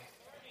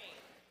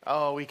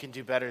Oh, we can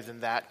do better than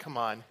that. Come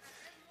on.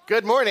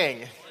 Good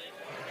morning.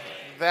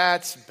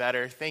 That's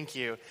better. Thank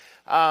you.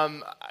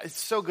 It's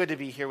so good to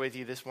be here with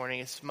you this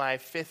morning. It's my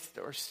fifth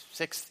or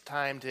sixth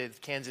time to the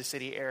Kansas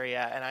City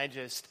area, and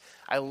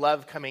I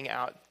love coming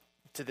out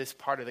to this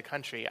part of the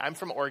country. I'm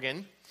from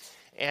Oregon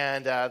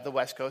and the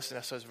West Coast,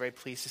 and so I was very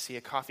pleased to see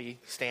a coffee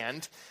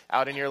stand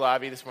out in your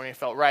lobby this morning. I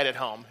felt right at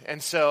home.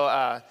 And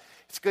so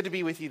it's good to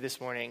be with you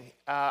this morning.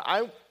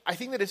 I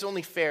think that it's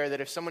only fair that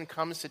if someone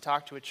comes to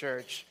talk to a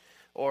church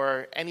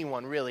or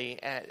anyone really,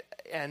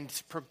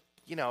 and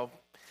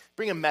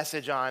bring a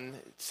message on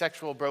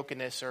sexual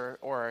brokenness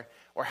or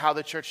how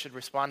the church should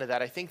respond to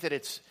that, I think that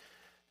it's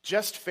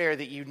just fair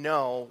that you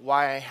know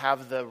why I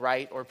have the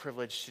right or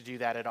privilege to do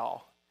that at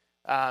all.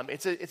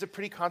 It's a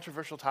pretty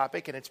controversial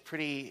topic, and it's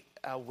pretty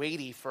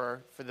weighty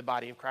for the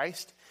body of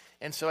Christ.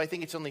 And so I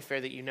think it's only fair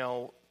that you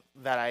know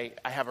that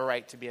I have a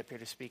right to be up here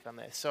to speak on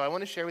this. So I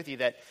want to share with you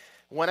that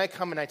when I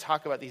come and I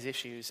talk about these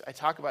issues, I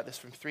talk about this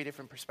from three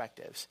different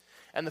perspectives.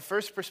 And the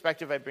first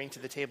perspective I bring to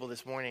the table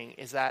this morning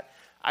is that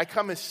I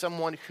come as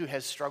someone who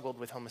has struggled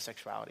with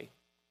homosexuality.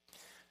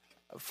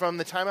 From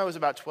the time I was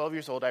about 12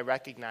 years old, I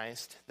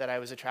recognized that I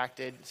was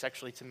attracted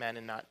sexually to men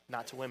and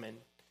not to women.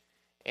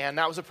 And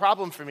that was a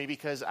problem for me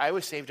because I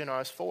was saved when I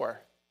was 4.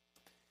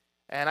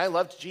 And I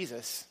loved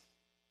Jesus.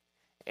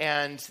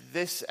 And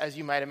this, as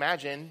you might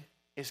imagine,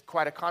 is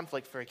quite a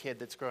conflict for a kid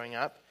that's growing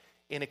up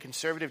in a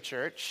conservative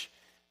church,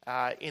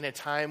 in a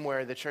time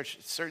where the church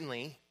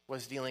certainly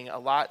was dealing a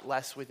lot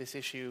less with this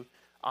issue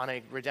on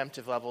a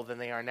redemptive level than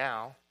they are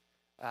now.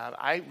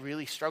 I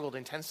really struggled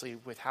intensely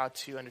with how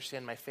to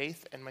understand my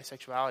faith and my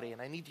sexuality.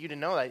 And I need you to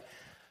know that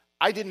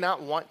I did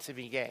not want to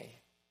be gay.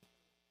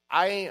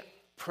 I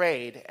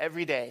prayed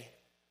every day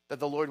that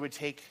the Lord would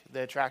take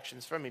the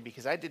attractions from me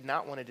because I did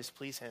not want to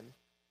displease him.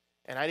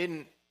 And I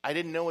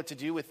didn't know what to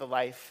do with the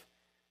life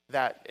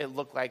that it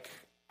looked like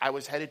I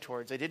was headed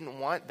towards. I didn't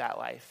want that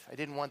life. I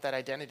didn't want that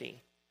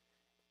identity.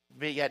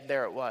 But yet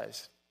there it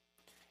was.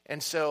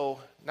 And so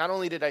not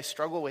only did I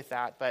struggle with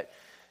that, but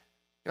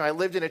I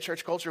lived in a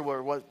church culture where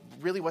it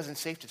really wasn't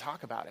safe to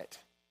talk about it.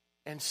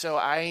 And so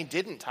I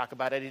didn't talk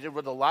about it. I did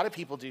what a lot of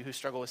people do who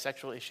struggle with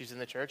sexual issues in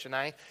the church, and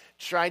I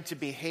tried to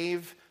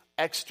behave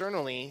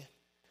externally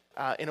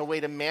in a way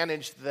to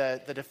manage the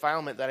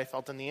defilement that I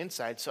felt on the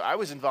inside. So I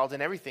was involved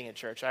in everything at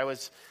church. I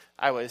was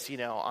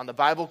on the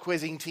Bible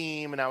quizzing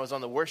team, and I was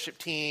on the worship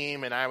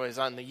team, and I was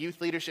on the youth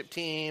leadership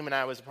team, and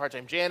I was a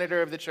part-time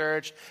janitor of the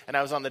church, and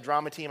I was on the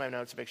drama team. I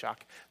know it's a big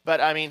shock,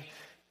 but I mean,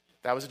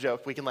 that was a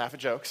joke. We can laugh at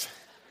jokes.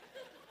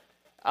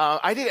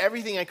 I did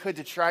everything I could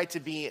to try to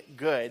be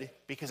good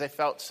because I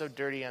felt so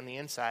dirty on the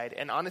inside.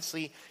 And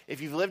honestly, if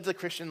you've lived the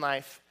Christian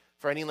life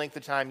for any length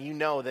of time, you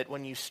know that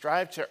when you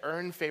strive to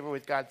earn favor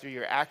with God through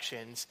your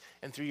actions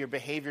and through your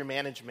behavior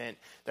management,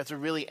 that's a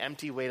really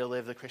empty way to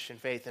live the Christian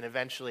faith, and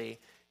eventually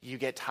you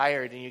get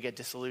tired and you get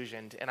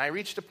disillusioned. And I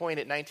reached a point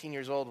at 19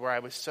 years old where I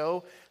was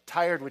so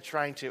tired with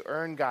trying to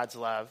earn God's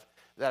love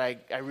that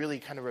I really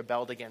kind of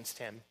rebelled against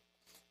him.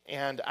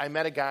 And I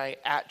met a guy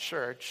at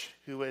church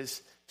who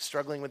was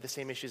struggling with the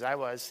same issues I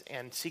was,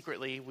 and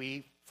secretly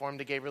we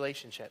formed a gay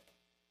relationship.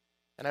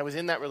 And I was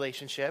in that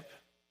relationship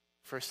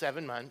for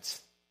 7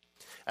 months.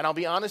 And I'll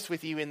be honest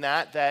with you in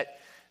that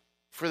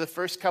for the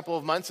first couple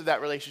of months of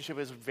that relationship, it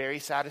was very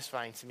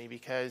satisfying to me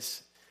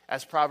because,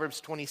 as Proverbs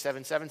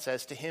 27:7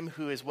 says, to him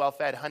who is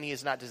well-fed, honey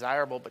is not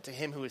desirable, but to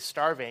him who is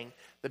starving,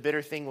 the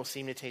bitter thing will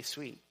seem to taste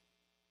sweet.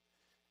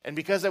 And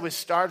because I was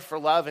starved for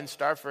love and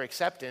starved for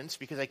acceptance,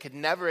 because I could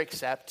never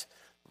accept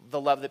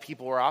the love that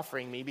people were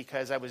offering me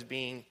because I was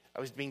being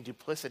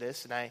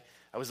duplicitous, and I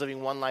was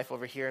living one life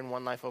over here and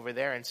one life over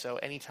there. And so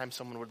anytime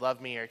someone would love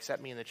me or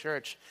accept me in the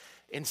church,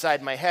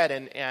 inside my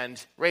head,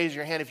 and raise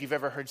your hand if you've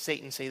ever heard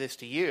Satan say this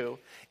to you,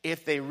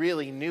 if they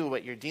really knew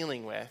what you're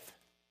dealing with,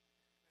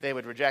 they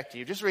would reject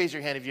you. Just raise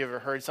your hand if you ever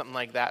heard something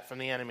like that from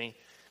the enemy.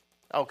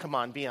 Oh, come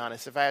on, be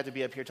honest. If I had to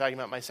be up here talking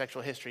about my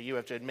sexual history, you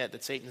have to admit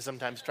that Satan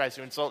sometimes tries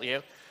to insult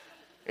you.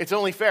 It's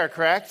only fair,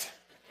 correct?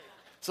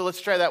 So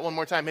let's try that one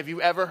more time. Have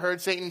you ever heard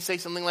Satan say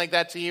something like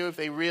that to you? If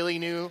they really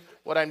knew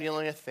what I'm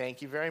dealing with,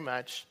 thank you very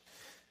much.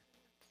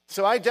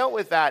 So I dealt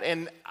with that.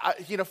 And,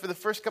 for the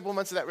first couple of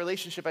months of that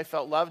relationship, I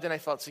felt loved and I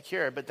felt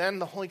secure. But then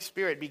the Holy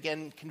Spirit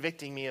began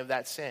convicting me of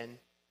that sin.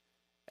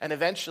 And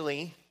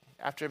eventually,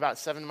 after about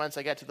 7 months,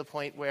 I got to the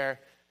point where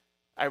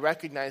I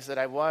recognized that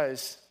I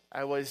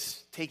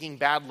was taking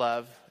bad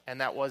love, and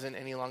that wasn't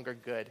any longer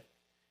good.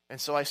 And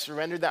so I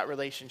surrendered that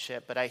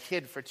relationship, but I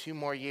hid for 2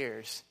 more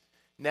years,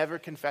 never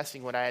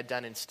confessing what I had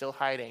done and still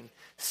hiding,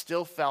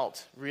 still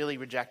felt really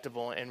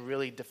rejectable and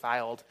really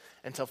defiled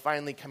until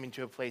finally coming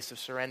to a place of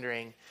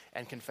surrendering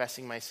and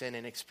confessing my sin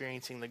and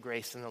experiencing the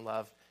grace and the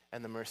love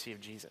and the mercy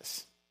of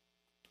Jesus.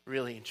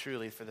 Really and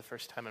truly for the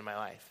first time in my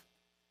life.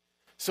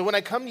 So when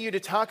I come to you to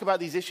talk about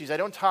these issues, I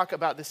don't talk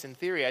about this in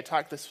theory. I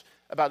talk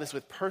about this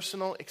with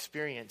personal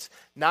experience,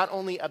 not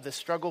only of the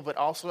struggle, but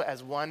also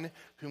as one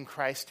whom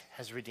Christ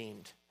has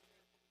redeemed.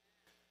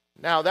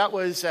 Now, that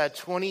was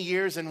 20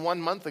 years and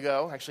 1 month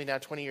ago, actually now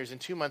 20 years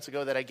and 2 months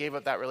ago that I gave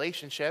up that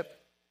relationship.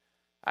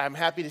 I'm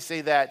happy to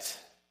say that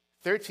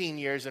 13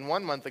 years and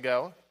 1 month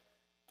ago,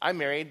 I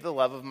married the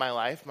love of my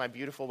life, my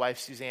beautiful wife,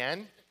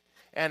 Suzanne.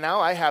 And now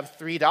I have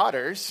 3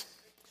 daughters,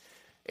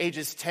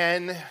 ages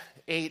 10,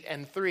 8,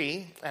 and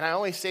 3. And I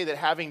always say that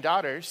having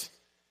daughters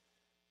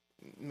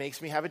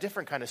makes me have a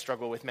different kind of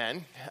struggle with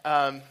men.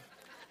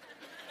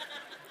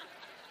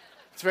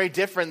 It's very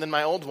different than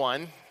my old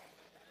one.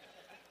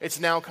 It's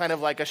now kind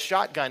of like a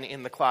shotgun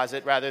in the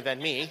closet rather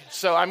than me.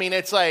 So, I mean,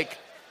 it's like...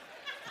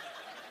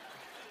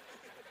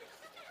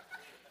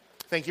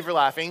 Thank you for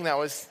laughing. That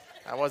was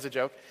a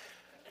joke.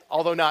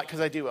 Although not, because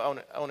I do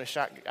own a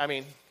shotgun. I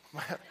mean,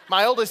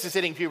 my oldest is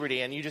hitting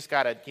puberty, and you just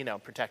got to,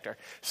 protect her.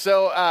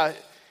 So,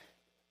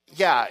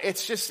 yeah,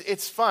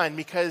 it's fun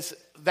because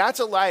that's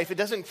a life. It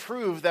doesn't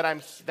prove that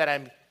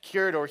I'm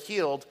cured or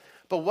healed,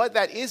 but what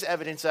that is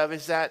evidence of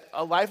is that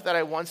a life that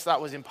I once thought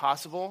was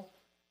impossible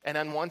and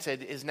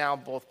unwanted is now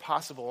both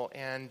possible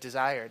and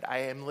desired. I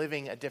am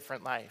living a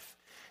different life.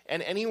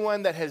 And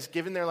anyone that has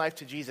given their life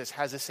to Jesus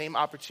has the same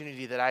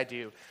opportunity that I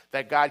do,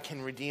 that God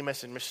can redeem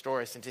us and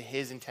restore us into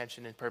his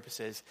intention and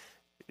purposes.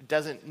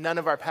 None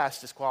of our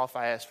past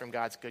disqualify us from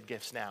God's good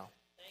gifts now.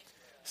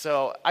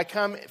 So I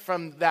come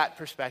from that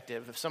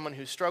perspective of someone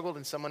who struggled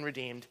and someone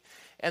redeemed.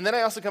 And then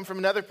I also come from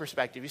another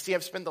perspective. You see,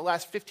 I've spent the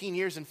last 15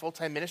 years in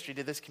full-time ministry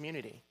to this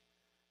community.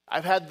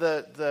 I've had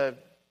the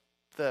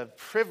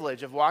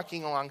privilege of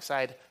walking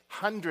alongside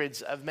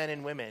hundreds of men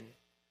and women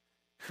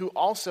who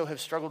also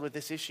have struggled with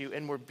this issue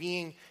and were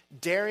being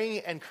daring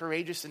and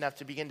courageous enough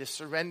to begin to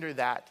surrender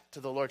that to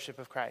the Lordship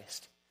of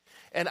Christ.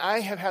 And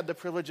I have had the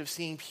privilege of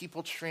seeing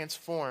people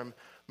transform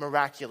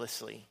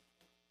miraculously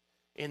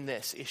in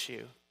this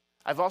issue.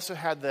 I've also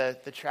had the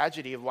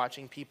tragedy of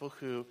watching people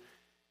who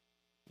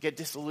get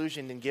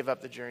disillusioned and give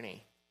up the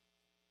journey.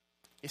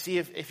 You see,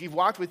 if you've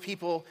walked with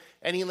people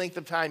any length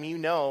of time, you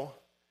know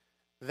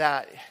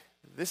that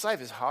this life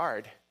is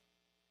hard.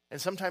 And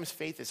sometimes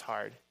faith is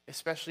hard,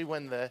 especially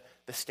when the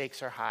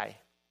stakes are high.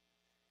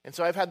 And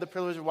so I've had the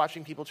privilege of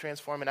watching people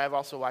transform, and I've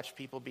also watched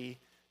people be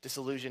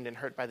disillusioned and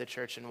hurt by the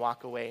church and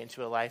walk away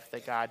into a life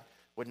that God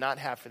would not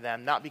have for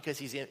them, not because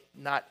he's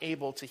not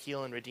able to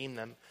heal and redeem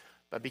them,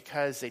 but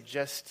because they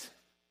just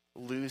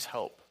lose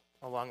hope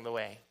along the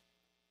way.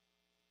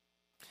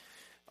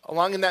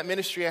 Along in that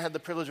ministry, I had the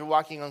privilege of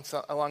walking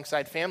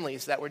alongside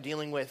families that were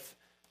dealing with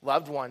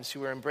loved ones who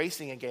were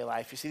embracing a gay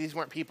life. You see, these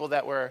weren't people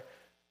that were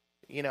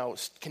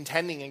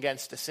contending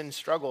against a sin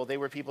struggle. They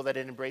were people that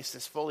had embraced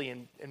this fully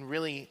and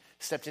really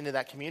stepped into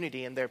that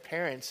community, and their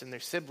parents and their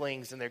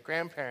siblings and their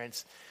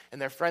grandparents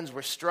and their friends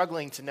were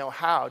struggling to know,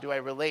 how do I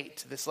relate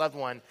to this loved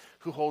one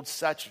who holds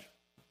such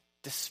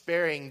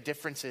despairing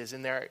differences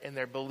in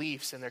their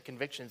beliefs and their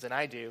convictions than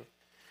I do.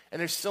 And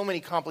there's so many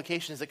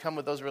complications that come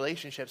with those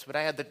relationships, but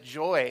I had the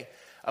joy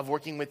of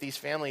working with these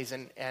families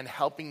and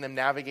helping them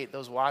navigate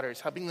those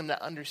waters, helping them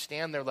to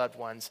understand their loved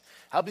ones,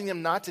 helping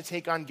them not to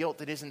take on guilt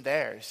that isn't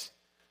theirs,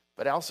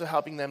 but also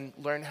helping them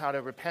learn how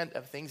to repent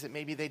of things that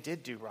maybe they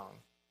did do wrong.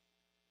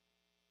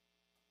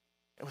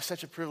 It was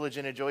such a privilege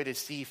and a joy to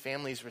see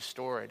families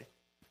restored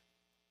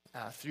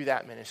through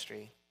that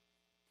ministry.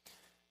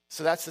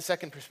 So that's the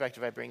second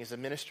perspective I bring as a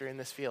minister in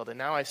this field. And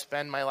now I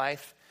spend my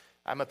life,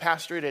 I'm a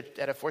pastor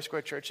at a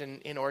Foursquare church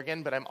in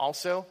Oregon, but I'm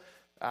also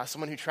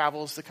someone who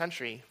travels the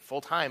country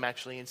full-time,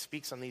 actually, and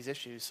speaks on these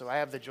issues. So I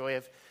have the joy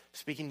of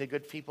speaking to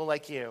good people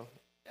like you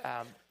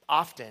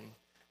often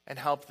and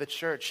help the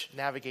church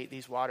navigate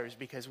these waters,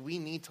 because we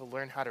need to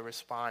learn how to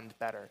respond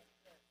better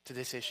to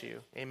this issue.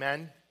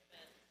 Amen?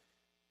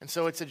 And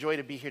so it's a joy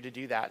to be here to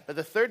do that. But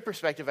the third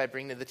perspective I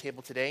bring to the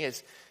table today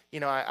is,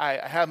 I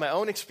have my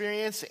own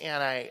experience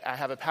and I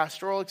have a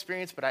pastoral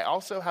experience, but I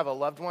also have a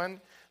loved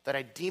one that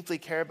I deeply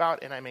care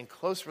about and I'm in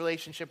close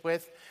relationship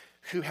with,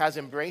 who has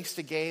embraced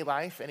a gay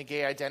life and a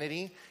gay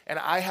identity, and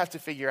I have to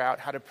figure out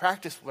how to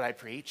practice what I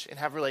preach and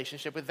have a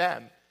relationship with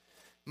them.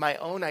 My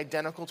own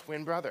identical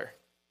twin brother.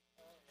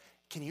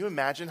 Can you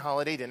imagine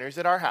holiday dinners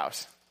at our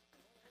house?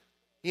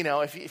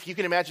 If you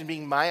can imagine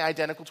being my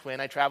identical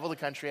twin, I travel the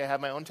country, I have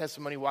my own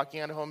testimony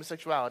walking out of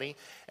homosexuality,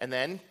 and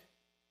then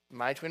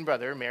my twin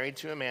brother married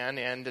to a man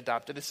and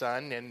adopted a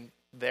son and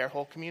their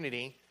whole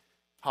community.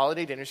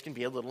 Holiday dinners can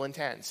be a little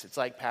intense. It's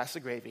like, pass the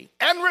gravy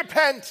and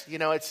repent.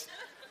 It's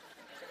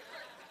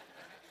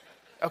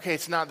okay.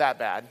 It's not that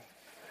bad.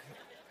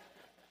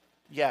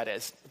 Yeah, it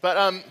is.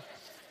 But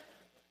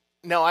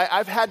no,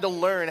 I've had to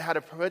learn how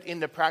to put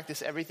into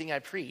practice everything I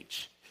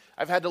preach.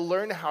 I've had to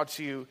learn how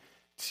to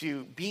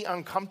be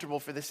uncomfortable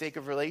for the sake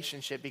of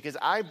relationship, because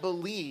I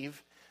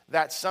believe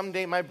that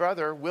someday my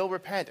brother will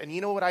repent. And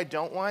you know what I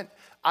don't want?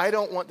 I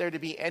don't want there to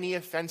be any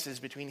offenses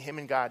between him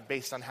and God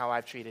based on how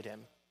I've treated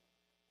him.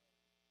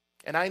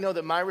 And I know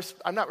that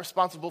I'm not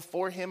responsible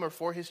for him or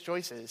for his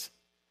choices,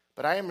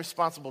 but I am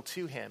responsible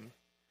to him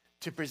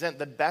to present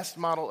the best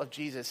model of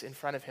Jesus in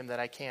front of him that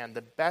I can,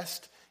 the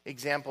best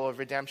example of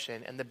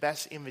redemption and the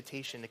best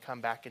invitation to come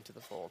back into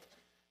the fold.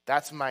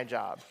 That's my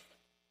job.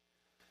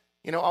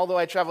 You know, although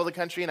I travel the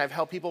country and I've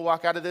helped people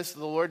walk out of this,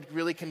 the Lord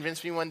really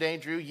convinced me one day,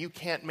 Drew, you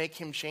can't make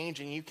him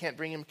change and you can't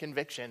bring him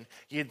conviction.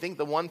 You'd think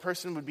the one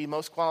person would be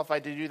most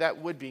qualified to do that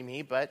would be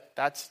me, but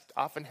that's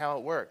often how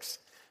it works.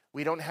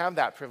 We don't have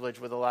that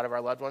privilege with a lot of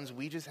our loved ones.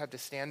 We just have to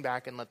stand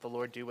back and let the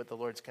Lord do what the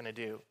Lord's going to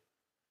do,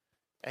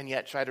 and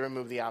yet try to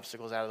remove the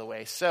obstacles out of the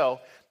way. So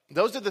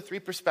those are the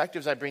three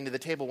perspectives I bring to the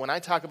table. When I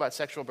talk about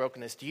sexual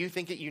brokenness, do you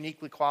think it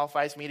uniquely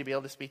qualifies me to be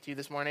able to speak to you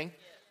this morning?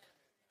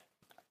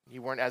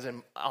 You weren't as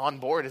on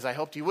board as I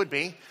hoped you would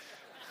be.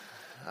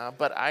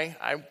 But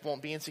I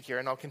won't be insecure,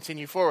 and I'll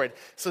continue forward.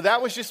 So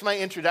that was just my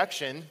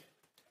introduction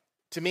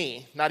to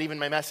me, not even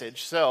my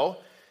message. So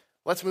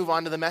let's move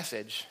on to the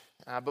message.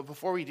 But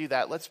before we do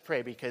that, let's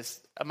pray, because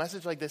a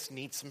message like this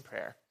needs some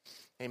prayer.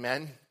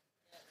 Amen.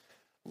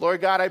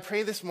 Lord God, I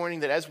pray this morning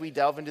that as we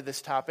delve into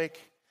this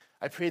topic,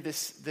 I pray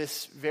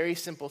this very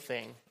simple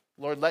thing.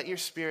 Lord, let your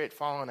Spirit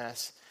fall on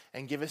us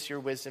and give us your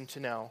wisdom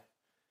to know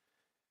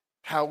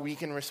how we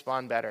can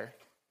respond better.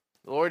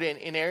 Lord,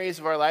 in areas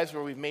of our lives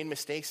where we've made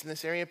mistakes in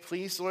this area,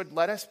 please, Lord,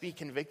 let us be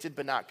convicted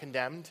but not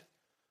condemned.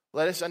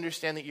 Let us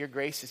understand that your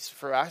grace is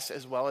for us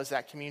as well as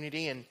that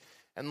community. And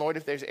Lord,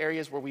 if there's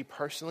areas where we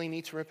personally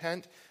need to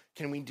repent,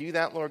 can we do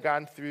that, Lord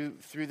God, through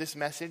this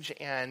message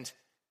and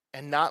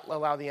not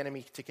allow the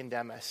enemy to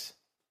condemn us?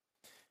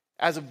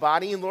 As a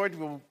body, Lord,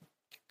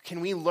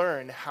 can we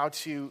learn how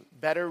to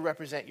better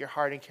represent your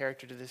heart and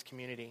character to this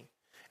community?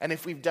 And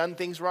if we've done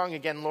things wrong,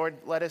 again, Lord,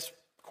 let us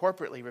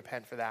corporately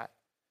repent for that.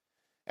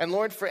 And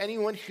Lord, for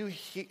anyone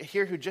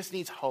here who just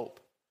needs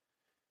hope,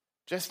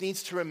 just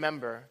needs to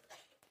remember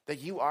that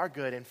you are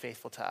good and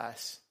faithful to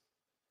us,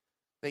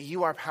 that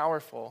you are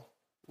powerful,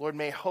 Lord,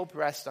 may hope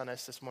rest on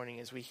us this morning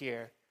as we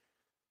hear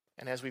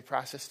and as we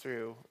process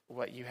through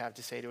what you have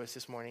to say to us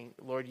this morning.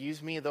 Lord,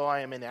 use me though I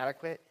am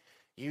inadequate.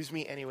 Use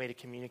me anyway to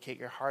communicate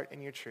your heart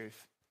and your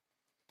truth.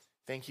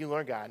 Thank you,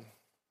 Lord God.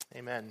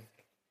 Amen.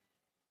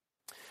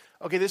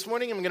 Okay, this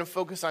morning I'm going to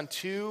focus on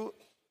two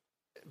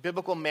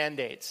biblical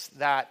mandates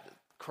that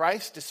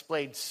Christ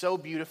displayed so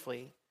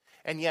beautifully,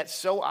 and yet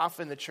so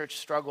often the church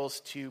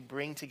struggles to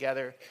bring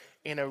together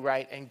in a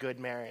right and good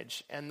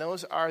marriage. And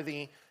those are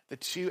the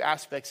two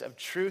aspects of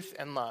truth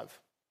and love.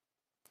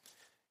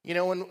 You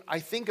know, when I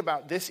think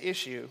about this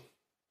issue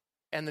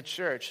and the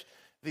church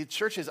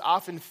has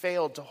often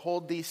failed to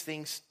hold these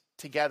things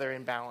together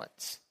in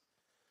balance.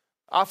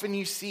 Often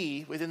you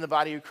see within the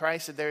body of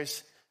Christ that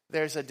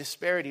there's a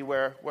disparity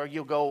where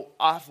you'll go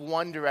off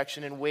one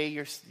direction and weigh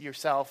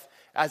yourself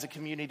as a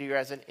community or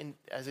as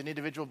an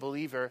individual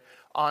believer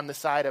on the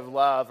side of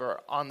love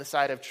or on the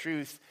side of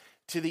truth,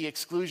 to the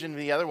exclusion of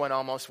the other one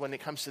almost when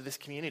it comes to this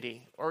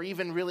community, or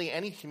even really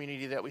any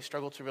community that we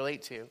struggle to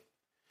relate to.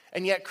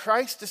 And yet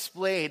Christ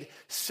displayed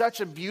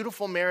such a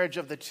beautiful marriage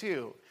of the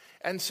two.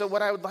 And so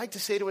what I would like to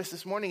say to us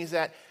this morning is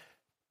that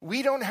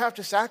we don't have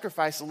to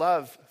sacrifice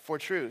love for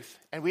truth,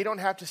 and we don't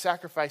have to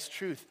sacrifice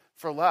truth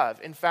for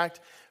love. In fact,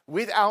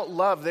 without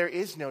love, there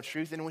is no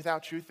truth, and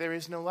without truth, there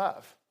is no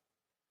love.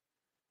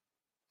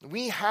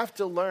 We have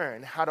to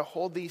learn how to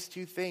hold these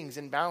two things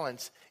in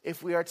balance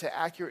if we are to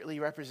accurately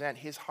represent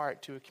his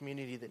heart to a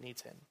community that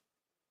needs him.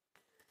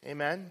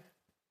 Amen?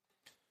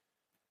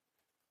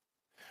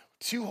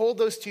 To hold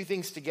those two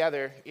things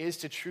together is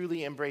to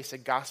truly embrace a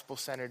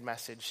gospel-centered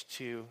message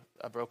to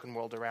a broken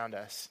world around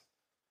us.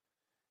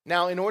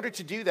 Now, in order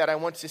to do that, I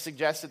want to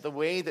suggest that the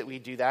way that we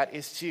do that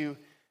is to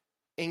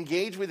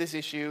engage with this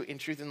issue in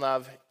truth and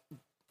love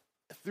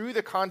through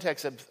the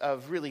context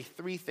of really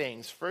three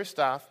things. First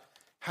off,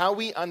 how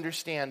we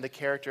understand the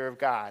character of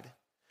God.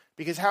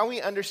 Because how we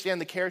understand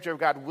the character of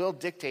God will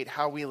dictate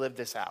how we live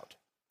this out.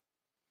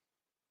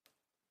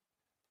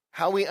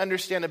 How we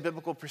understand a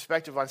biblical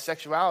perspective on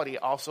sexuality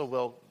also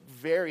will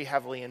very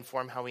heavily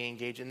inform how we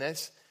engage in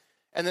this.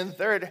 And then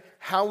third,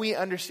 how we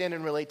understand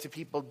and relate to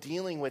people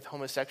dealing with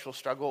homosexual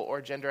struggle or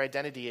gender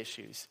identity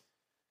issues.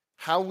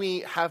 How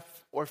we have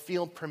or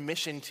feel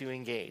permission to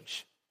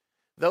engage.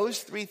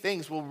 Those three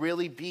things will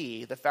really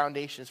be the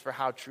foundations for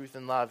how truth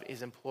and love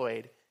is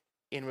employed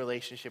in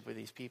relationship with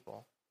these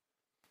people.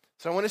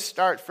 So I want to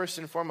start first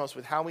and foremost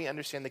with how we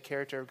understand the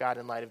character of God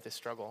in light of this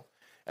struggle.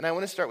 And I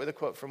want to start with a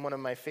quote from one of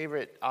my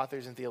favorite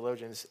authors and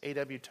theologians,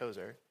 A.W.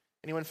 Tozer.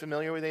 Anyone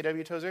familiar with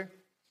A.W. Tozer?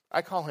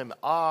 I call him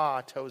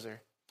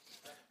Tozer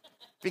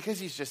because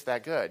he's just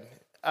that good.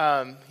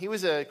 He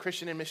was a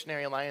Christian and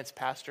Missionary Alliance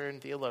pastor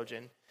and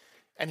theologian,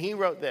 and he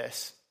wrote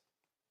this: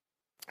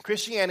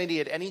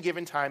 Christianity at any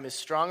given time is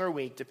strong or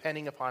weak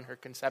depending upon her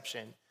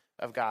conception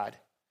of God.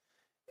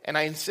 And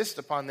I insist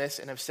upon this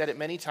and have said it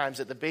many times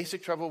that the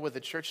basic trouble with the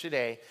church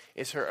today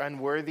is her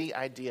unworthy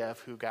idea of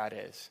who God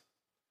is.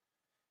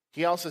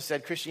 He also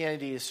said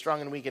Christianity is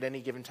strong and weak at any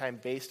given time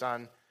based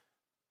on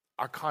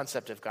our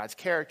concept of God's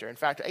character. In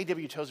fact,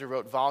 A.W. Tozer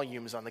wrote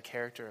volumes on the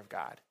character of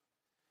God.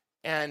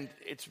 And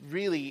it's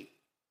really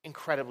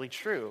incredibly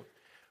true.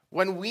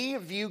 When we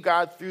view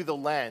God through the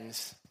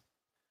lens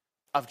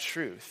of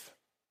truth,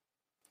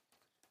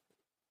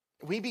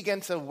 we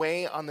begin to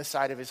weigh on the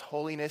side of his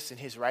holiness and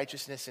his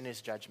righteousness and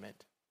his judgment.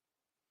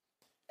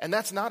 And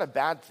that's not a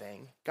bad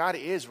thing. God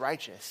is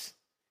righteous.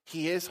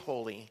 He is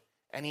holy,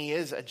 and he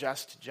is a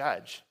just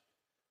judge.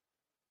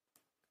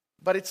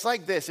 But it's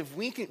like this: if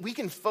we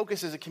can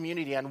focus as a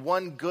community on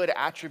one good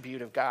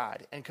attribute of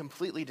God and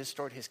completely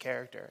distort his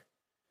character,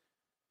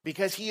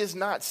 because he is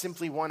not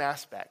simply one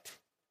aspect.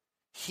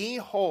 He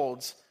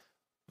holds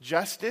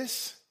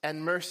justice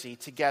and mercy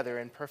together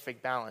in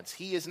perfect balance.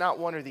 He is not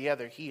one or the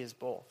other, he is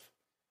both.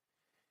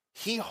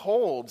 He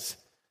holds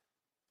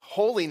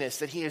holiness,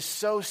 that he is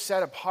so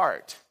set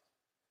apart,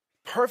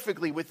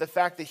 perfectly with the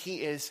fact that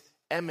he is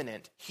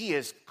eminent. He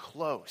is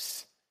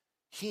close.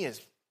 He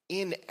is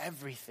in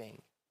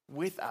everything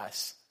with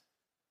us.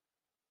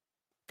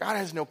 God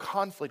has no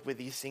conflict with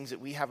these things that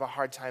we have a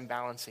hard time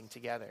balancing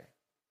together.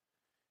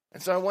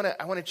 And so I want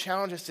to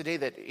challenge us today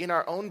that in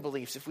our own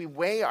beliefs, if we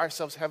weigh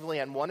ourselves heavily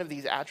on one of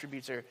these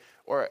attributes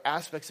or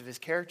aspects of his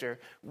character,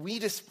 we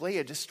display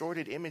a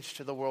distorted image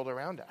to the world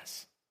around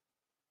us.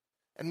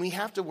 And we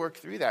have to work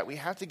through that. We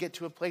have to get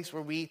to a place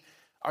where we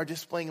are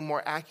displaying a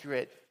more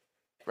accurate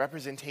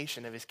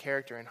representation of his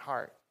character and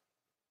heart.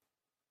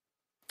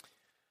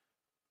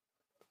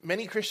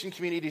 Many Christian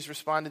communities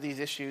respond to these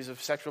issues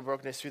of sexual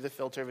brokenness through the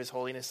filter of his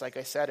holiness, like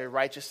I said, or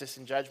righteousness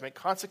and judgment.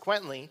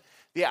 Consequently,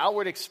 the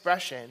outward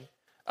expression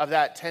of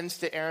that tends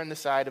to err on the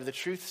side of the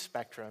truth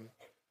spectrum.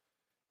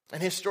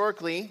 And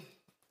historically,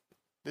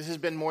 this has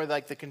been more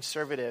like the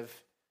conservative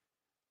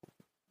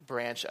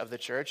branch of the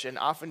church, and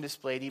often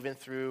displayed even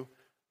through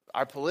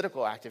our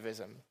political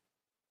activism.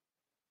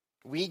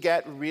 We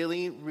get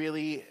really,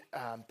 really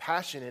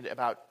passionate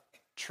about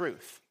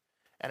truth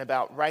and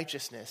about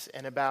righteousness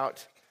and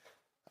about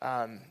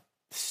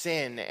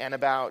sin and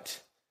about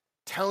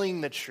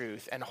telling the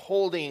truth and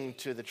holding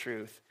to the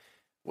truth.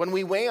 When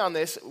we weigh on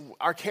this,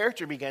 our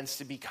character begins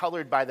to be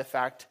colored by the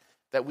fact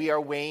that we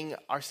are weighing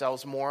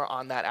ourselves more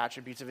on that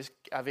attributes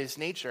of his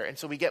nature. And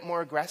so we get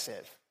more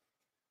aggressive.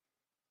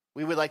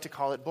 We would like to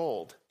call it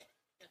bold.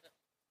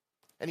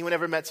 Anyone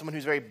ever met someone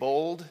who's very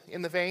bold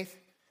in the faith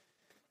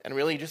and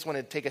really just want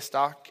to take a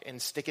stock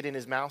and stick it in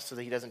his mouth so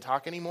that he doesn't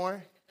talk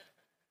anymore?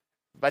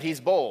 But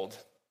he's bold.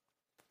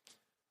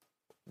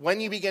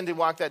 When you begin to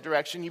walk that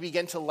direction, you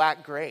begin to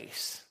lack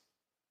grace.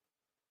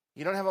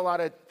 You don't have a lot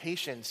of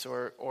patience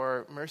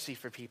or mercy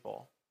for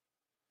people.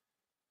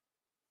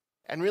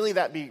 And really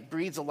that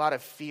breeds a lot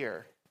of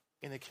fear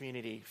in the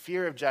community.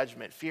 Fear of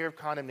judgment, fear of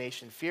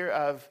condemnation, fear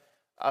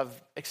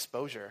of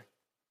exposure.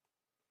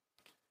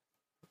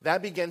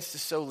 That begins to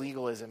sow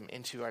legalism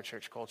into our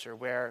church culture,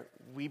 where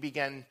we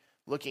begin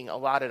looking a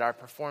lot at our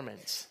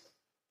performance,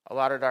 a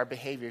lot at our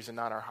behaviors and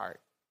not our heart.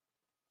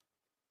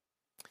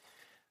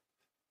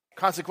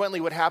 Consequently,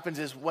 what happens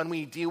is when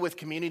we deal with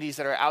communities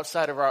that are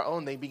outside of our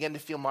own, they begin to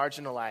feel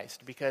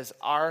marginalized because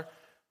our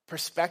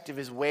perspective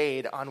is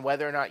weighed on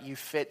whether or not you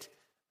fit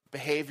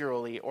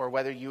behaviorally or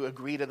whether you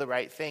agree to the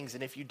right things.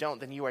 And if you don't,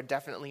 then you are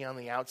definitely on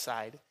the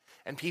outside.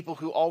 And people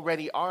who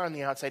already are on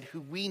the outside, who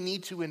we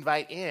need to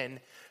invite in,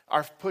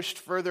 are pushed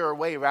further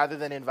away rather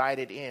than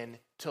invited in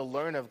to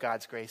learn of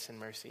God's grace and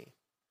mercy.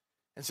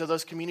 And so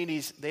those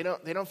communities, they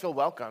don't feel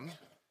welcome.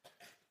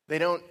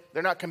 They're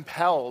not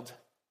compelled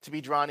to be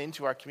drawn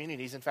into our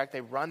communities. In fact, they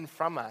run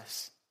from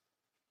us.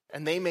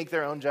 And they make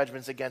their own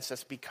judgments against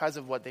us because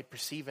of what they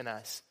perceive in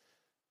us,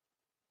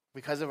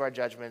 because of our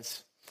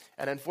judgments.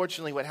 And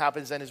unfortunately, what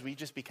happens then is we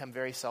just become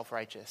very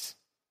self-righteous.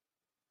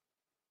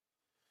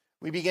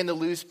 We begin to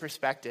lose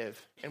perspective,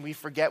 and we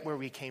forget where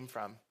we came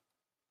from.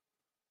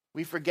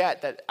 We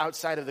forget that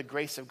outside of the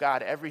grace of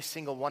God, every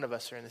single one of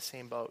us are in the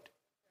same boat.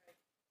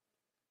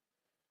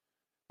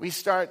 We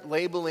start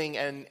labeling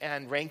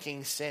and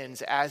ranking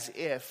sins as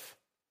if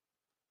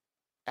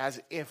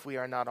we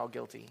are not all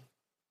guilty.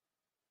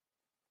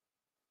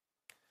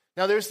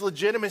 Now, there's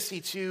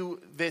legitimacy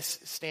to this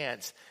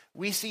stance.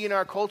 We see in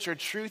our culture,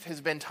 truth has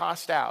been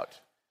tossed out.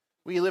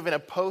 We live in a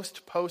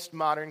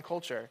postmodern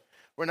culture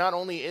where not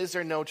only is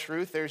there no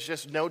truth, there's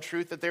just no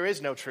truth that there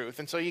is no truth.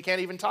 And so you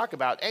can't even talk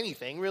about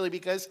anything, really,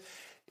 because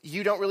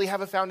you don't really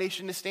have a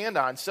foundation to stand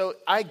on. So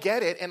I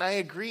get it, and I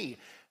agree.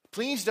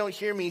 Please don't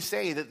hear me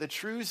say that the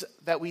truths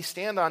that we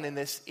stand on in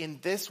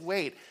this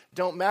weight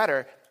don't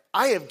matter.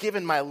 I have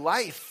given my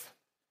life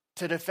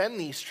to defend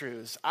these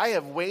truths. I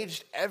have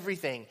waged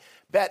everything,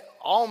 bet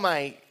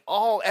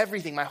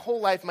everything, my whole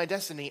life, my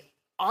destiny,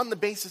 on the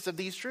basis of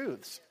these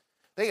truths.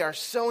 They are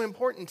so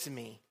important to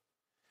me.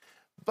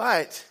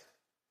 But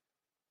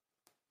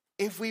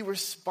if we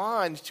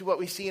respond to what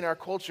we see in our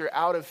culture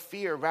out of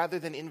fear rather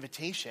than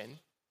invitation,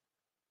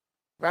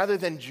 rather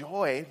than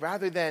joy,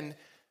 rather than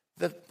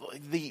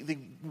the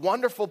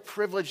wonderful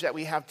privilege that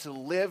we have to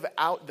live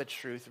out the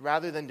truth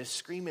rather than to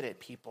scream it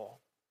at people,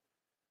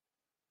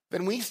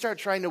 then we start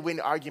trying to win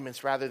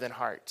arguments rather than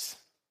hearts.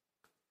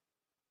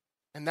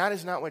 And that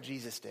is not what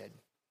Jesus did.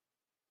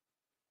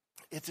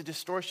 It's a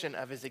distortion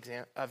of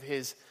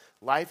his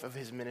life, of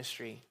his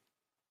ministry.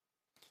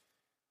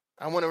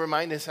 I want to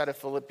remind us out of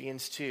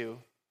Philippians 2.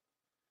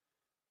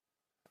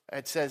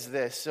 It says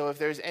this: so if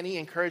there's any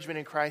encouragement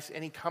in Christ,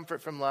 any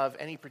comfort from love,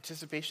 any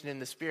participation in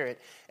the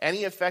Spirit,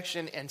 any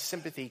affection and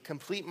sympathy,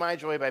 complete my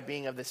joy by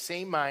being of the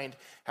same mind,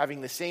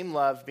 having the same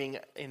love, being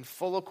in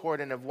full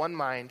accord and of one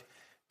mind.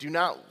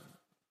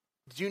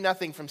 Do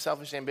nothing from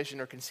selfish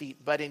ambition or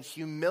conceit, but in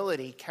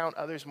humility count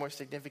others more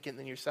significant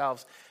than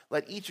yourselves.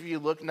 Let each of you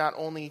look not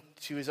only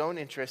to his own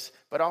interests,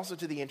 but also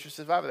to the interests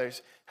of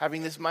others,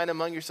 having this mind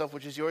among yourself,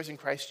 which is yours in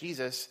Christ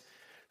Jesus,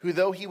 who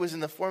though he was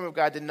in the form of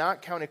God, did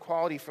not count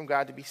equality from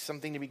God to be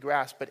something to be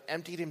grasped, but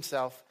emptied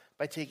himself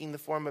by taking the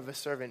form of a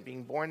servant,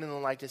 being born in the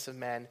likeness of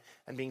men,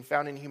 and being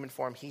found in human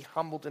form. He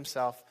humbled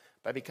himself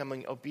by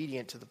becoming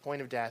obedient to the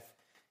point of death,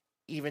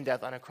 even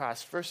death on a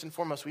cross. First and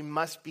foremost, we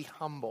must be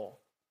humble,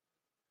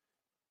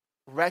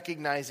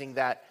 recognizing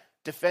that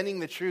defending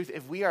the truth,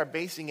 if we are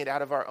basing it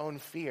out of our own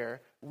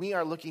fear, we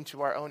are looking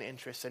to our own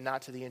interests and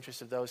not to the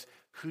interests of those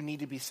who need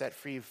to be set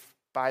free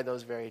by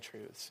those very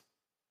truths.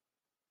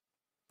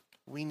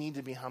 We need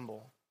to be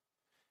humble.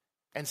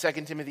 And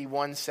 2 Timothy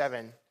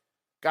 1:7,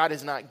 God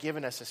has not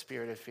given us a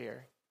spirit of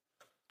fear,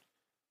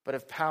 but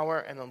of power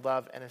and of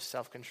love and of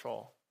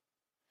self-control.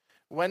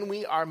 When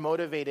we are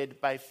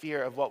motivated by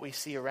fear of what we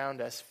see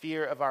around us,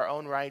 fear of our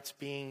own rights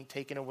being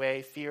taken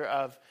away, fear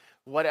of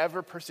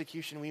whatever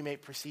persecution we may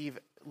perceive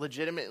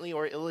legitimately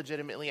or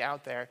illegitimately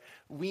out there,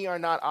 we are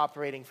not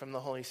operating from the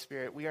Holy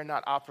Spirit. We are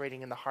not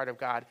operating in the heart of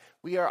God.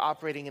 We are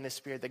operating in a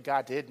spirit that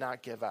God did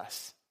not give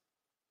us.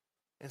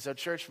 And so,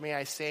 church, may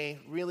I say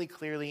really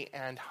clearly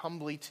and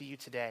humbly to you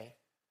today,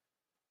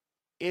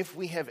 if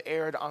we have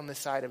erred on the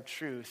side of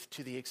truth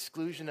to the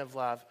exclusion of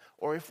love,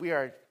 or if we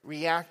are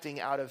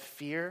reacting out of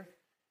fear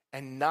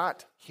and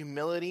not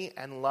humility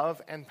and love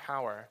and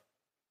power,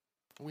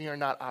 we are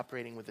not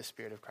operating with the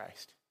Spirit of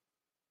Christ.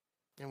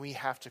 And we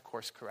have to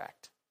course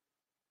correct.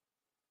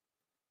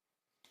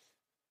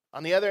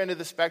 On the other end of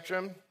the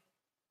spectrum,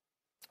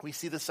 we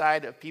see the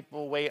side of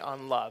people wait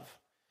on love.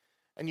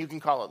 And you can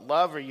call it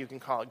love, or you can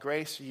call it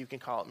grace, or you can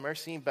call it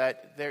mercy,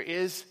 but there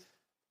is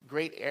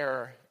great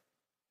error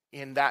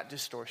in that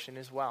distortion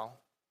as well.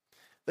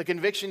 The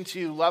conviction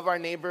to love our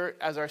neighbor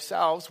as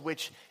ourselves,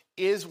 which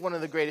is one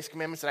of the greatest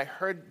commandments, and I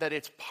heard that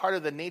it's part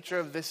of the nature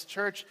of this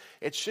church.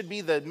 It should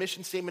be the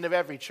mission statement of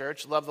every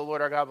church: love the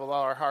Lord our God with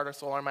all our heart, our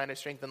soul, our mind, our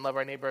strength, and love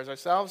our neighbor as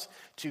ourselves.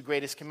 Two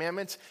greatest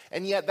commandments.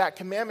 And yet that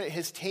commandment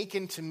has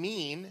taken to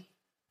mean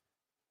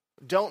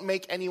don't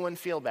make anyone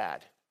feel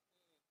bad.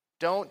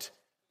 Don't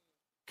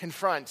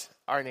confront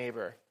our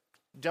neighbor.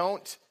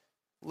 Don't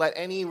let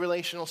any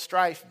relational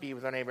strife be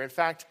with our neighbor. In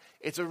fact,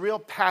 it's a real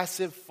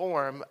passive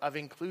form of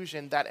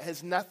inclusion that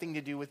has nothing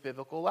to do with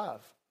biblical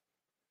love.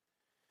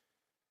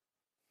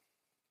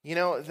 You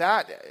know,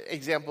 that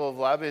example of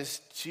love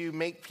is to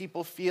make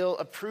people feel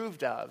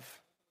approved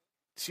of,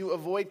 to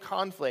avoid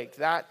conflict.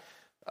 That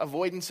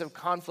avoidance of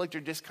conflict or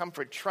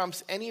discomfort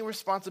trumps any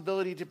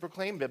responsibility to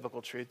proclaim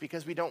biblical truth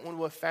because we don't want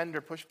to offend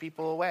or push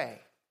people away.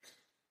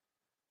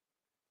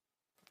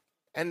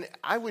 And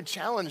I would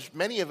challenge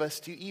many of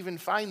us to even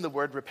find the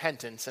word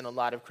repentance in a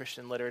lot of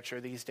Christian literature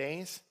these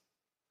days.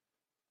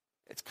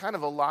 It's kind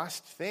of a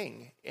lost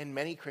thing in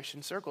many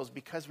Christian circles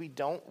because we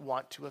don't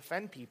want to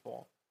offend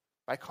people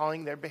by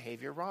calling their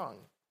behavior wrong.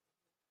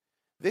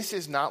 This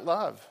is not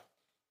love.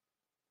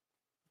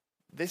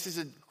 This is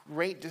a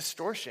great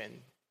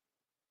distortion.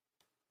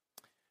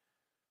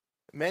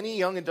 Many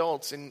young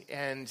adults and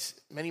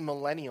many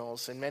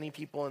millennials and many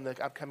people in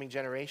the upcoming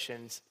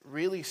generations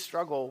really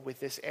struggle with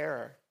this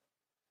error.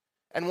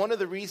 And one of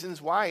the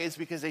reasons why is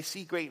because they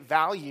see great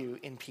value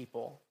in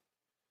people.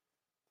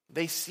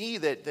 They see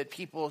that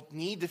people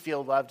need to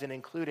feel loved and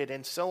included.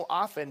 And so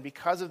often,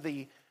 because of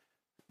the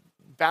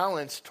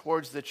balance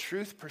towards the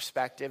truth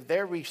perspective,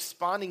 they're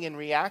responding and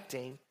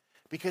reacting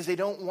because they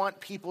don't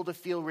want people to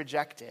feel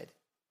rejected.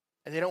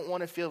 And they don't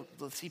want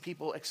to see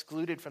people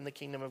excluded from the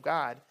kingdom of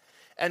God.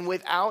 And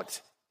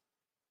without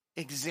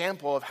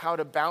example of how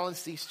to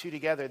balance these two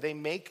together, they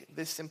make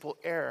this simple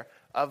error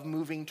of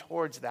moving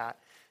towards that.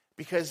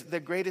 Because the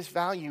greatest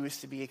value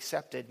is to be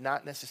accepted,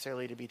 not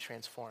necessarily to be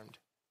transformed.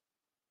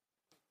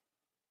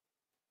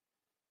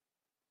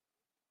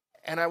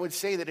 And I would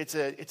say that it's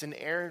an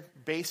error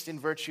based in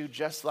virtue,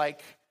 just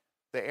like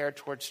the error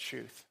towards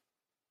truth.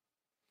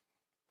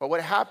 But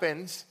what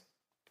happens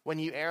when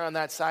you err on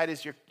that side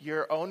is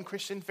your own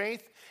Christian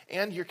faith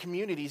and your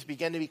communities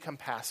begin to become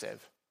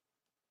passive.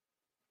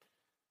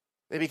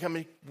 They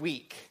become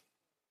weak.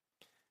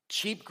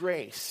 Cheap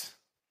grace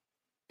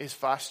is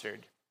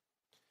fostered.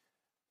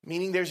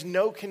 Meaning there's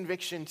no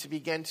conviction to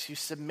begin to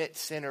submit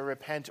sin or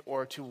repent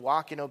or to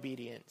walk in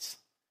obedience.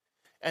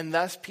 And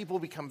thus people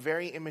become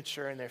very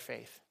immature in their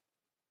faith.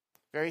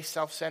 Very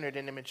self-centered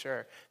and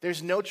immature.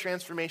 There's no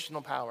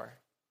transformational power.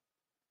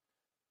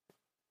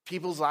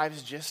 People's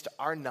lives just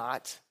are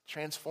not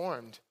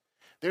transformed.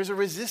 There's a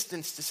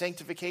resistance to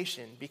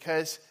sanctification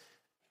because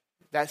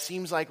that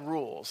seems like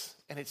rules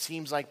and it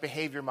seems like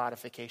behavior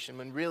modification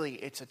when really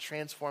it's a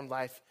transformed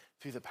life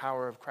through the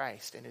power of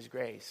Christ and his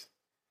grace.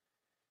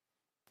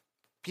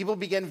 People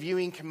begin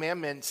viewing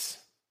commandments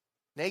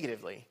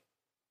negatively.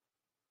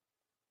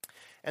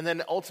 And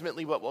then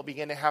ultimately what will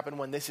begin to happen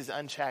when this is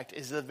unchecked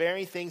is the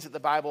very things that the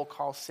Bible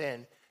calls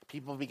sin,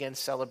 people begin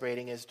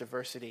celebrating as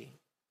diversity.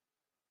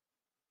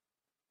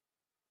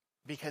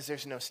 Because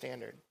there's no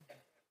standard.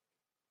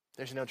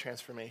 There's no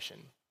transformation.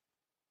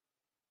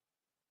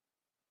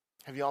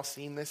 Have you all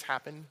seen this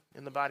happen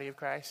in the body of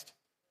Christ?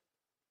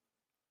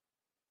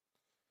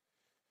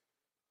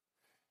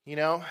 You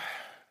know,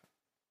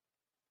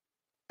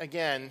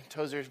 again,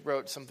 Tozer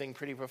wrote something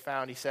pretty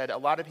profound. He said, a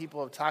lot of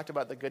people have talked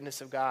about the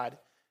goodness of God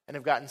and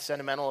have gotten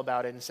sentimental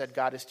about it and said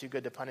God is too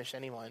good to punish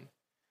anyone.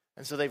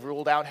 And so they've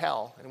ruled out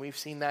hell, and we've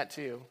seen that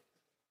too.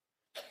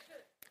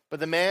 But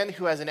the man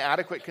who has an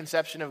adequate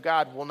conception of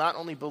God will not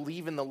only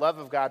believe in the love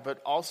of God,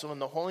 but also in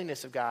the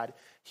holiness of God.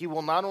 He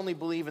will not only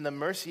believe in the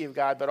mercy of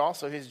God, but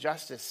also his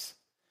justice.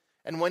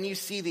 And when you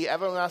see the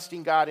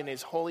everlasting God in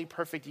his holy,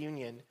 perfect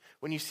union,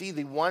 when you see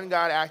the one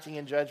God acting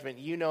in judgment,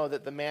 you know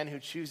that the man who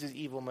chooses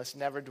evil must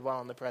never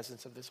dwell in the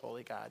presence of this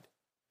holy God.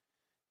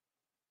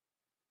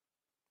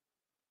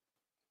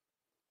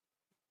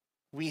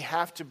 We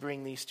have to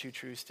bring these two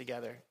truths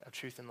together of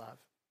truth and love.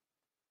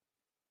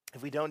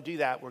 If we don't do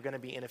that, we're going to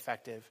be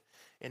ineffective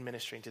in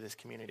ministering to this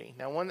community.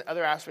 Now, one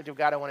other aspect of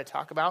God I want to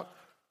talk about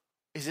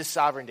is his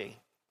sovereignty.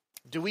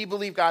 Do we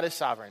believe God is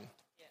sovereign?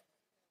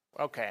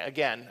 Yes. Okay,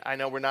 again, I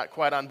know we're not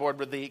quite on board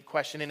with the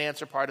question and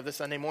answer part of the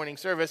Sunday morning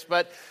service,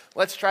 but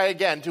let's try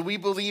again. Do we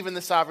believe in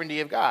the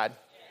sovereignty of God?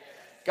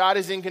 Yes. God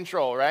is in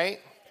control, right?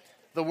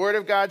 The Word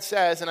of God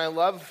says, and I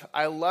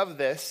love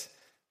this,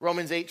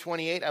 Romans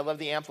 8:28, I love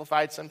the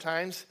Amplified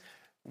sometimes.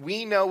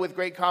 We know with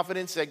great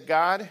confidence that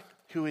God,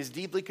 who is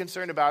deeply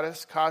concerned about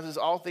us, causes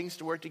all things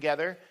to work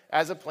together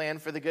as a plan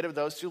for the good of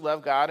those who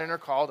love God and are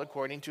called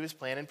according to his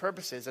plan and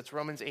purposes. That's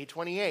Romans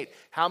 8:28.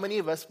 How many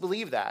of us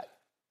believe that?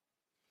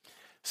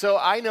 So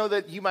I know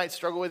that you might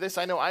struggle with this.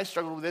 I know I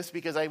struggled with this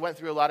because I went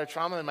through a lot of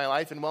trauma in my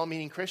life, and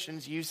well-meaning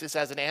Christians use this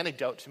as an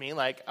anecdote to me,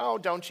 like, oh,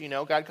 don't you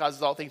know, God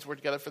causes all things to work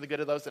together for the good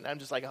of those, and I'm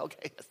just like,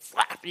 okay,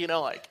 slap,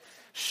 like,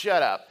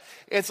 shut up.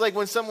 It's like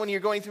when you're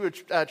going through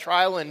a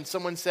trial and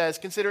someone says,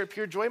 consider it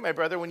pure joy, my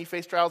brother, when you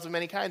face trials of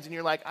many kinds, and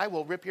you're like, I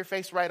will rip your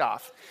face right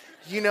off,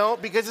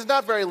 because it's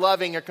not very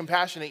loving or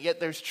compassionate, yet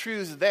there's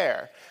truths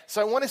there.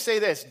 So I want to say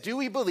this, do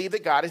we believe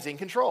that God is in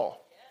control?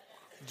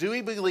 Do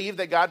we believe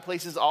that God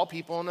places all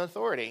people in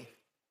authority?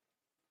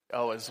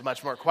 Oh, it's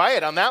much more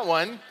quiet on that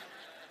one.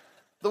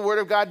 The Word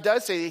of God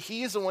does say that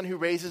he is the one who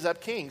raises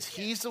up kings.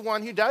 He's the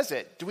one who does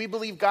it. Do we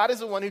believe God is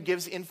the one who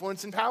gives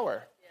influence and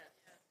power?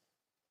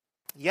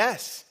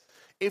 Yes.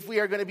 If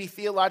we are going to be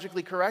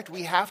theologically correct,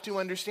 we have to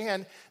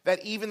understand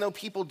that even though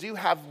people do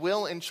have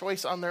will and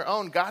choice on their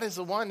own, God is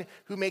the one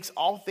who makes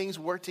all things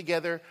work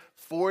together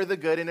for the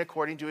good and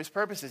according to his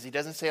purposes. He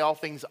doesn't say all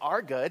things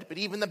are good, but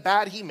even the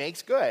bad he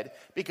makes good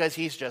because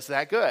he's just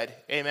that good.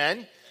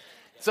 Amen?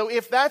 So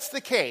if that's the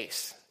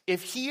case,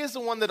 if he is the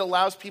one that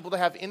allows people to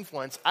have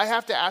influence, I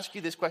have to ask you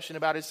this question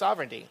about his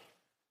sovereignty.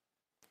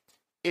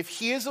 If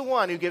he is the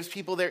one who gives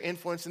people their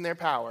influence and their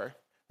power,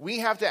 we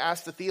have to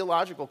ask the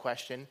theological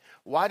question,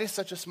 why does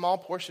such a small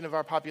portion of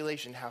our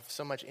population have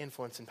so much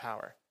influence and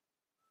power?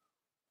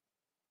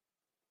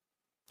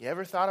 You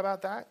ever thought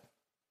about that?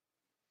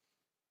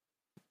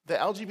 The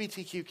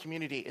LGBTQ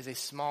community is a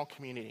small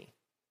community.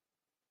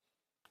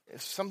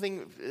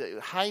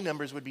 High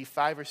numbers would be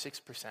 5 or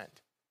 6%.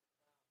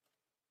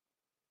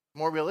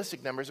 More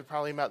realistic numbers are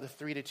probably about the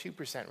 3 to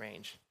 2%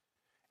 range.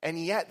 And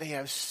yet they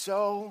have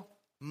so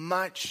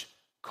much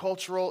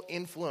cultural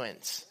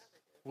influence.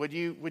 Would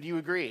you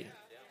agree?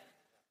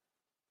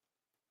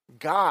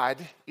 God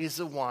is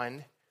the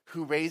one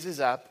who raises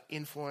up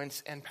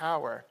influence and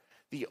power.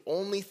 The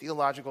only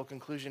theological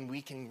conclusion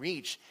we can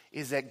reach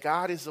is that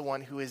God is the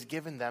one who has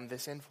given them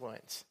this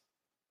influence.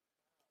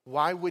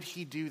 Why would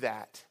he do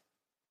that?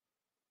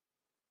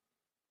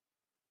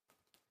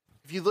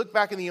 If you look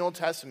back in the Old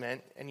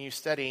Testament and you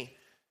study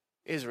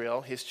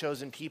Israel, his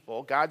chosen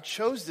people, God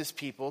chose this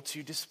people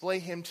to display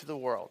him to the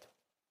world.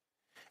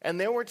 And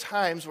there were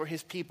times where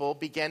his people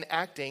began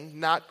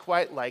acting not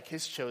quite like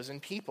his chosen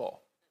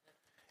people.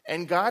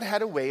 And God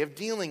had a way of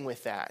dealing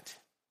with that.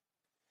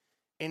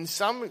 In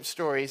some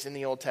stories in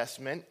the Old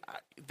Testament,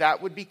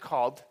 that would be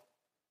called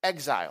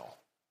exile.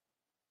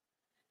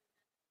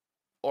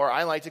 Or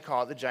I like to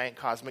call it the giant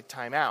cosmic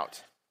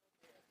timeout.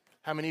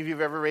 How many of you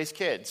have ever raised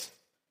kids?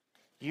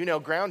 You know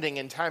grounding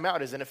and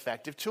timeout is an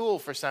effective tool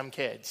for some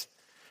kids.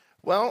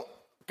 Well,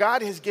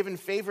 God has given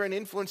favor and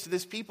influence to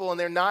this people, and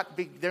they're not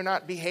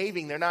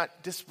behaving, they're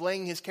not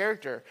displaying his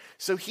character.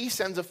 So he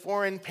sends a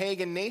foreign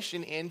pagan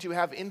nation in to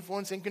have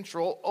influence and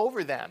control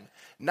over them.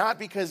 Not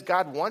because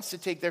God wants to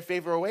take their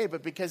favor away,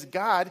 but because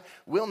God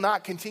will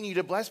not continue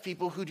to bless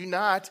people who do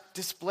not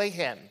display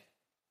him.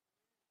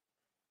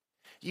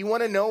 You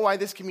want to know why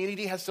this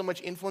community has so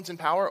much influence and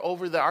power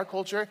over our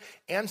culture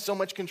and so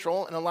much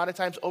control, and a lot of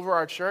times over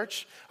our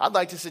church? I'd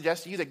like to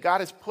suggest to you that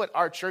God has put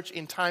our church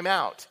in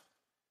timeout.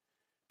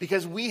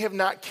 Because we have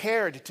not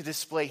cared to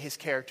display his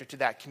character to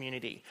that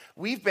community.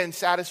 We've been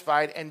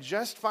satisfied and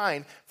just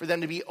fine for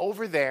them to be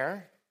over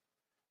there,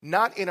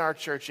 not in our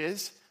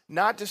churches,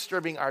 not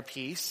disturbing our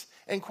peace,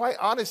 and quite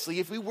honestly,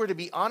 if we were to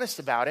be honest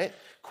about it,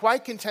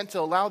 quite content to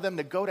allow them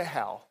to go to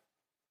hell.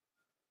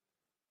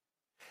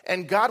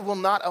 And God will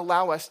not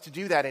allow us to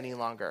do that any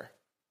longer.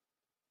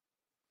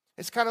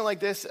 It's kind of like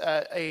this,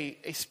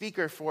 a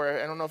speaker for,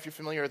 I don't know if you're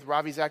familiar with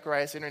Ravi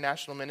Zacharias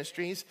International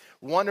Ministries,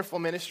 wonderful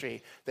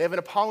ministry. They have an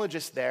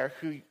apologist there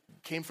who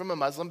came from a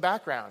Muslim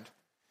background.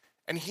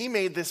 And he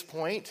made this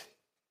point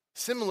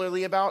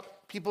similarly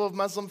about people of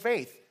Muslim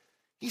faith.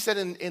 He said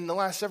in the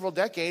last several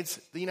decades,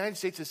 the United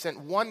States has sent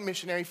one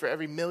missionary for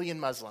every 1 million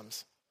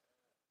Muslims.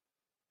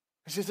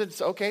 He said,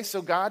 okay,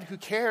 so God, who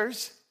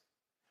cares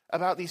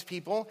about these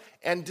people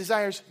and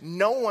desires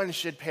no one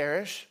should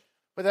perish,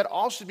 but that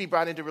all should be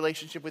brought into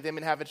relationship with him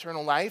and have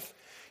eternal life,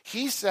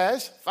 he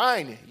says,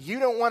 fine, you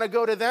don't want to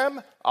go to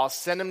them, I'll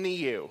send them to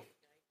you.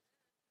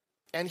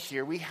 And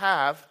here we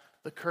have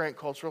the current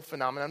cultural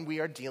phenomenon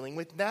we are dealing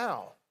with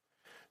now.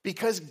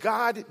 Because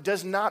God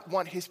does not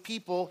want his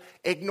people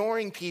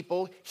ignoring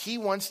people he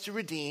wants to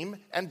redeem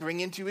and bring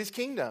into his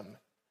kingdom.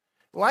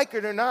 Like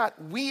it or not,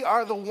 we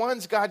are the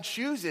ones God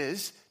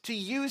chooses to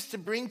use to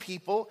bring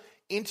people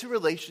into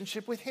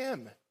relationship with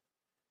him.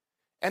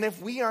 And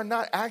if we are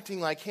not acting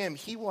like him,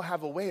 he will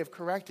have a way of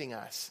correcting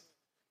us.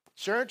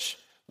 Church,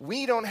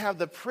 we don't have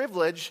the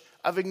privilege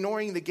of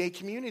ignoring the gay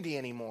community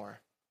anymore.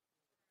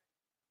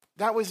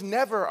 That was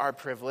never our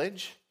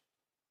privilege.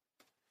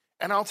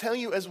 And I'll tell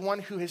you, as one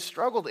who has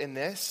struggled in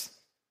this,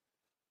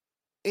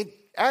 it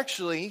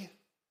actually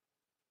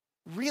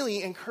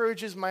really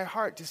encourages my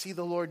heart to see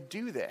the Lord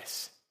do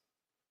this.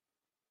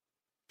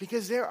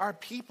 Because there are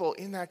people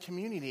in that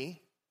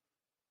community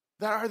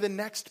that are the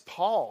next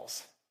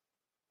Pauls,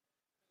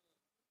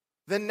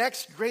 the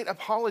next great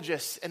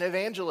apologists and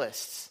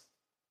evangelists,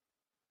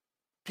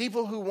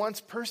 people who once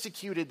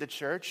persecuted the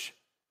church,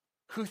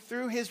 who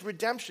through his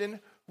redemption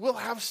will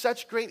have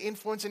such great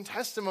influence and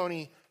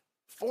testimony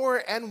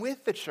for and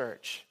with the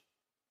church.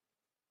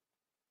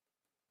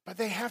 But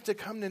they have to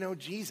come to know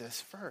Jesus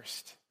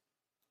first.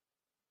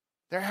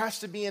 There has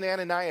to be an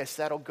Ananias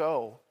that'll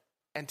go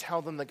and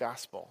tell them the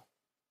gospel.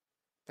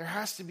 There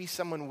has to be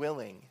someone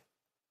willing.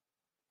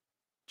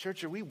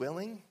 Church, are we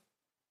willing?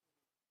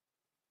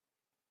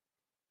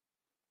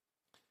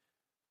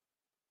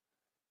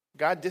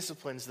 God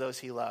disciplines those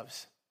he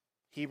loves.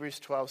 Hebrews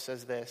 12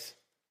 says this: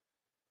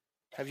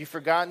 have you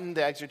forgotten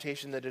the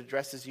exhortation that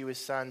addresses you as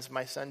sons?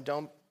 My son,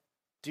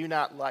 do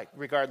not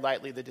regard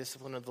lightly the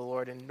discipline of the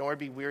Lord, and nor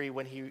be weary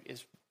when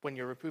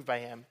you're reproved by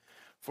him.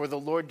 For the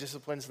Lord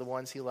disciplines the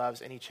ones he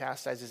loves, and he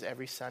chastises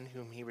every son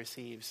whom he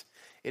receives.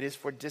 It is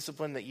for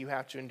discipline that you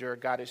have to endure.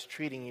 God is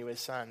treating you as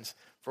sons.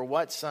 For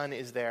what son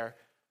is there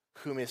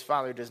whom his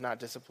father does not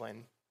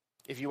discipline?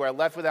 If you are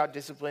left without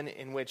discipline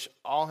in which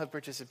all have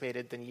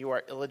participated, then you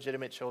are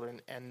illegitimate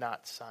children and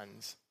not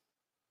sons.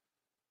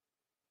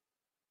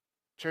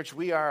 Church,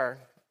 we are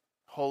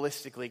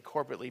holistically,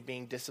 corporately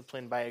being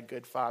disciplined by a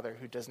good father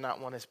who does not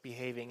want us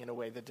behaving in a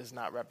way that does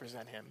not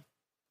represent him.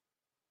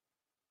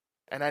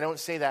 And I don't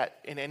say that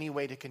in any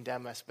way to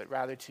condemn us, but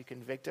rather to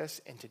convict us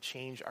and to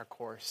change our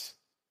course.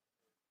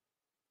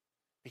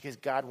 Because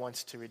God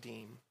wants to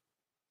redeem,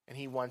 and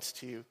he wants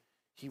to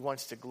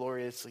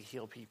gloriously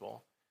heal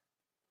people.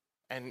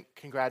 And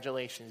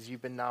congratulations,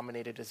 you've been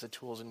nominated as the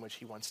tools in which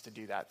he wants to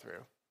do that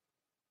through.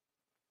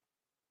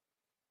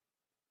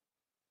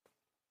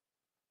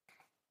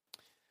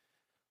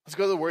 Let's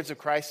go to the words of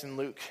Christ in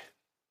Luke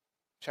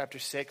chapter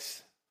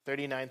 6,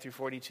 39 through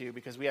 42,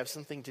 because we have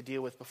something to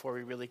deal with before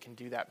we really can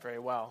do that very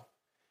well.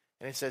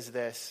 And it says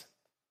this: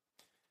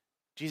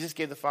 Jesus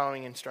gave the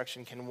following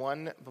instruction: can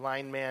one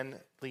blind man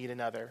lead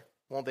another?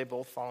 Won't they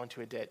both fall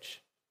into a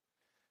ditch?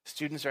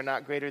 Students are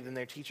not greater than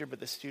their teacher, but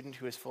the student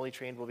who is fully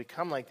trained will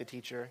become like the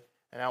teacher.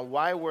 And now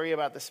why worry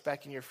about the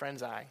speck in your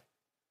friend's eye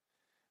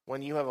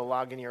when you have a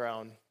log in your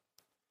own?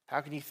 How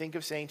can you think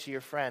of saying to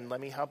your friend,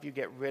 let me help you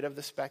get rid of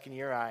the speck in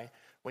your eye,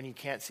 when you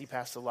can't see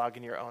past the log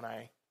in your own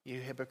eye? You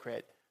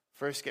hypocrite.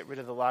 First get rid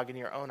of the log in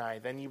your own eye,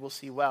 then you will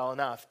see well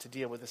enough to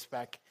deal with the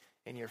speck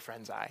in your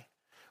friend's eye.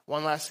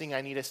 One last thing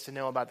I need us to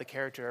know about the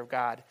character of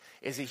God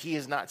is that he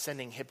is not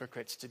sending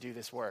hypocrites to do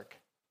this work.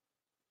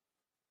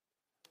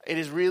 It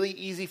is really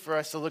easy for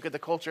us to look at the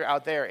culture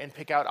out there and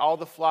pick out all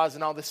the flaws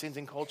and all the sins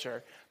in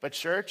culture. But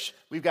church,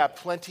 we've got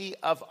plenty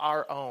of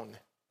our own.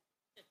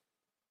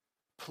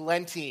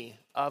 Plenty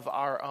of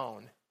our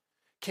own.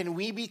 Can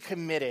we be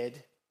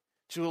committed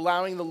to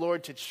allowing the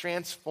Lord to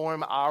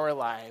transform our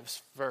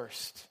lives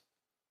first?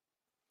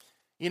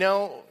 You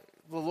know,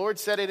 the Lord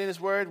said it in his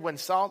word, when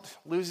salt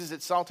loses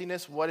its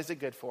saltiness, what is it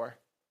good for?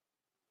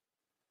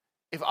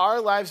 If our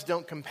lives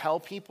don't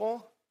compel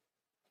people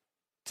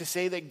to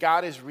say that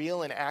God is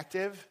real and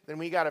active, then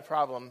we got a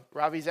problem.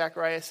 Ravi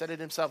Zacharias said it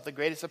himself: the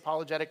greatest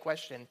apologetic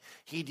question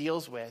he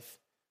deals with,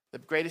 the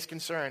greatest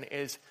concern,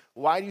 is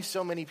why do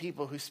so many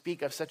people who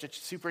speak of such a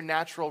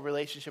supernatural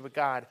relationship with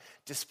God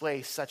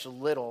display such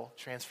little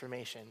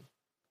transformation?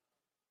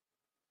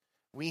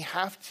 We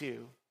have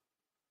to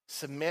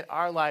submit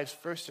our lives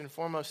first and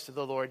foremost to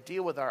the Lord,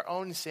 deal with our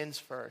own sins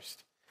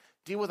first,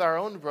 deal with our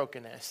own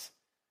brokenness,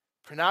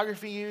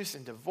 pornography use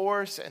and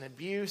divorce and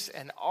abuse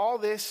and all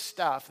this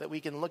stuff that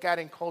we can look at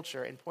in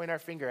culture and point our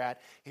finger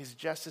at is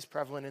just as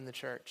prevalent in the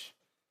church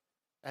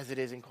as it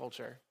is in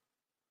culture.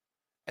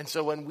 And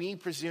so when we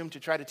presume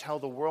to try to tell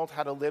the world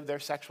how to live their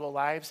sexual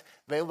lives,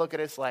 they look at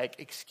us like,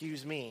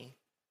 excuse me,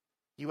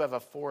 you have a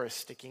forest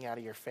sticking out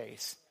of your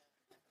face.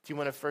 Do you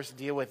want to first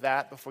deal with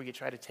that before you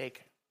try to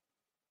take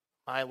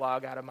my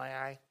log out of my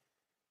eye?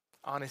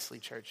 Honestly,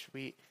 church,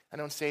 I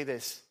don't say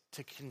this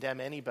to condemn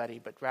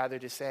anybody, but rather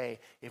to say,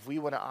 if we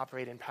want to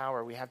operate in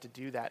power, we have to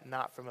do that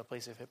not from a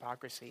place of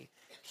hypocrisy.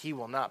 He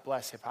will not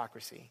bless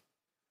hypocrisy.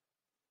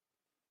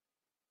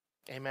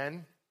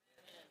 Amen?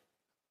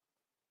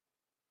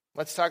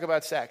 Let's talk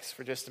about sex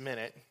for just a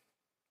minute.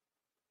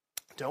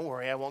 Don't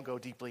worry, I won't go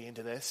deeply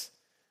into this.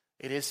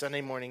 It is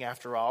Sunday morning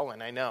after all,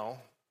 and I know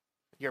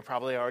you're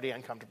probably already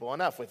uncomfortable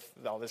enough with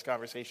all this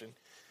conversation.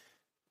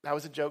 That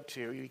was a joke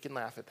too. You can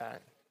laugh at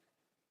that.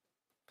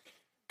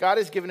 God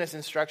has given us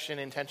instruction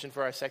and intention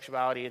for our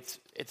sexuality.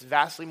 It's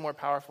vastly more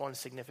powerful and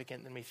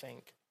significant than we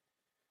think.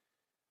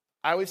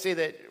 I would say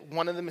that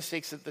one of the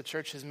mistakes that the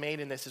church has made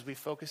in this is we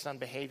focused on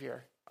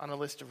behavior, on a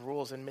list of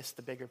rules, and missed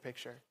the bigger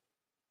picture.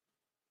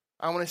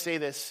 I want to say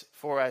this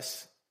for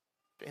us.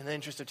 In the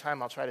interest of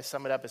time, I'll try to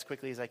sum it up as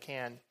quickly as I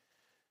can.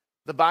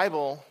 The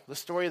Bible, the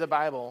story of the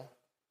Bible,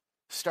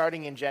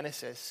 starting in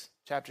Genesis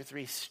chapter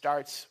 3,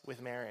 starts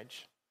with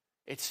marriage.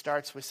 It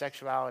starts with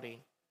sexuality.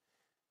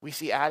 We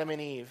see Adam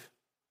and Eve.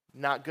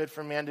 Not good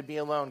for man to be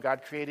alone.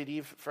 God created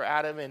Eve for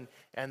Adam,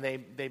 and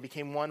they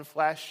became one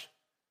flesh.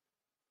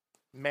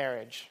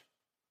 Marriage.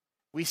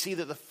 We see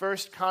that the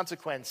first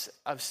consequence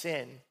of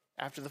sin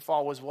after the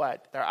fall was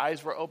what? Their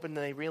eyes were opened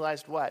and they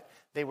realized what?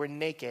 They were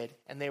naked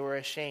and they were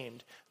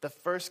ashamed. The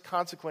first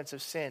consequence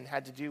of sin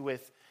had to do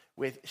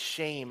with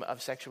shame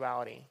of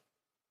sexuality.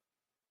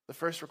 The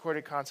first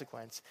recorded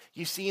consequence.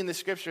 You see in the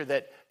scripture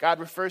that God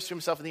refers to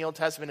himself in the Old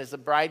Testament as the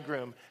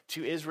bridegroom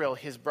to Israel,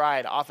 his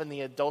bride, often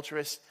the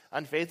adulterous,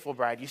 unfaithful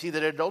bride. You see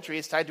that adultery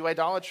is tied to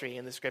idolatry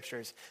in the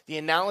scriptures. The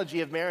analogy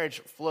of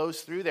marriage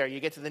flows through there. You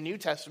get to the New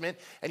Testament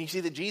and you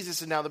see that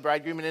Jesus is now the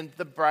bridegroom and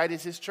the bride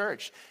is his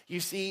church. You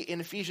see in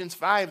Ephesians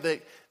 5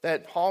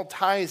 that Paul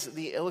ties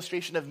the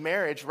illustration of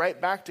marriage right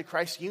back to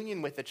Christ's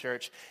union with the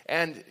church.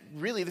 And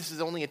really this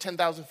is only a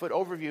 10,000-foot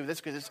overview of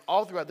this because it's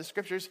all throughout the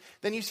scriptures.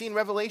 Then you see in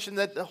Revelation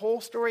that the whole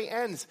story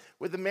ends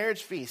with the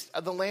marriage feast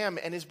of the Lamb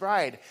and his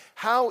bride.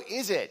 How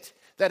is it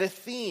that a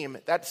theme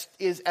that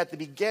is at the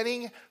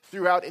beginning,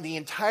 throughout the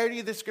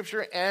entirety of the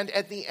scripture, and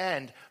at the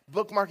end,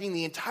 bookmarking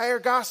the entire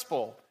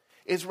gospel,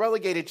 is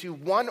relegated to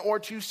 1 or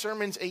 2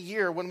 sermons a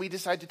year when we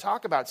decide to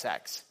talk about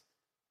sex?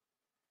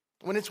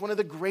 When it's one of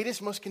the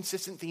greatest, most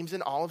consistent themes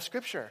in all of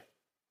scripture.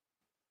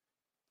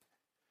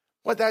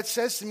 What that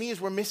says to me is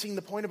we're missing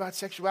the point about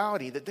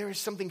sexuality, that there is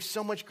something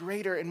so much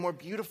greater and more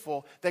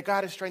beautiful that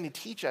God is trying to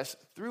teach us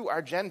through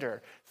our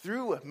gender,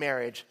 through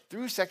marriage,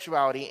 through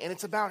sexuality, and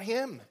it's about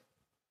him.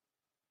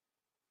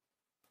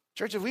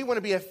 Church, if we want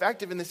to be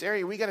effective in this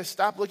area, we got to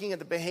stop looking at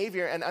the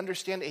behavior and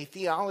understand a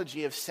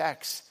theology of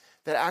sex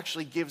that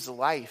actually gives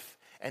life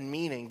and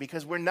meaning,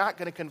 because we're not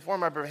going to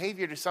conform our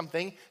behavior to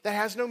something that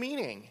has no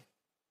meaning.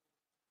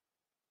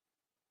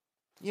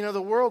 You know,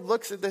 the world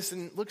looks at this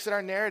and looks at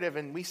our narrative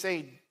and we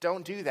say,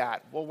 don't do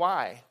that. Well,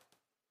 why?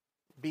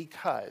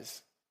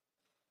 Because.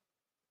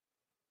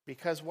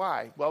 Because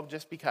why? Well,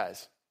 just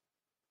because.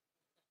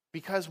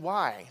 Because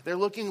why? They're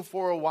looking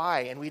for a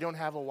why and we don't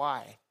have a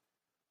why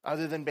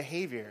other than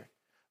behavior.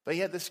 But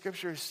yet the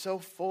scripture is so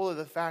full of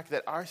the fact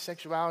that our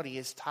sexuality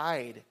is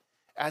tied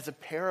as a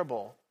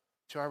parable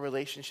to our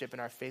relationship and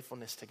our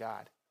faithfulness to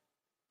God.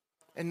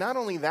 And not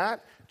only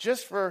that,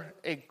 just for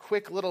a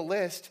quick little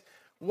list,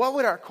 what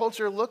would our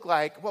culture look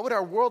like? What would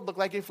our world look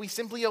like if we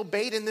simply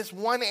obeyed in this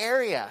one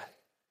area?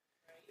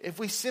 If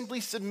we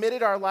simply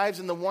submitted our lives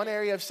in the one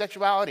area of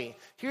sexuality?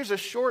 Here's a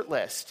short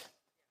list.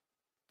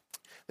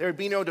 There would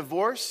be no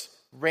divorce,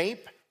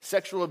 rape,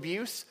 sexual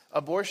abuse,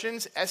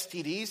 abortions,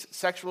 STDs,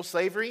 sexual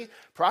slavery,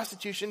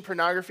 prostitution,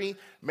 pornography,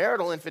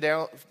 marital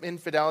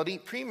infidelity,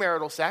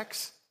 premarital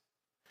sex.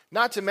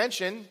 Not to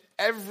mention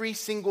every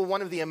single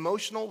one of the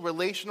emotional,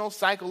 relational,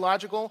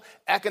 psychological,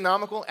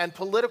 economical, and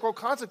political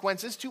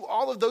consequences to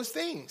all of those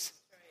things.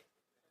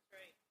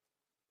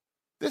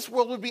 This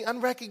world would be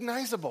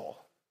unrecognizable.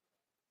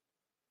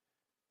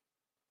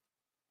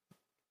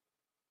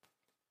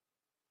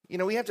 You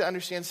know, we have to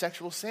understand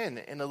sexual sin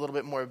in a little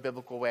bit more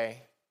biblical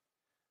way.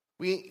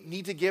 We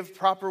need to give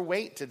proper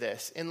weight to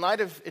this. In light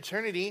of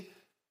eternity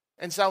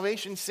and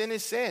salvation, sin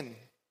is sin.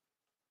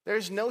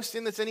 There's no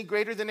sin that's any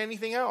greater than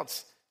anything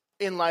else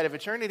in light of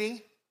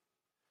eternity.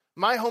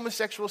 My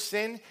homosexual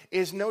sin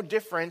is no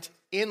different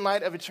in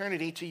light of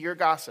eternity to your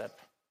gossip.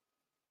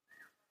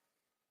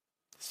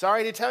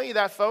 Sorry to tell you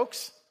that,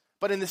 folks.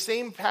 But in the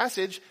same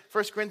passage,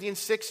 1 Corinthians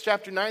 6,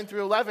 chapter 9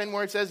 through 11,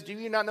 where it says, do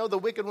you not know the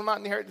wicked will not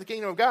inherit the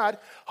kingdom of God?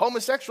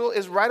 Homosexual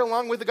is right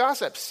along with the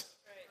gossips.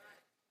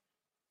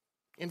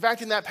 In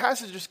fact, in that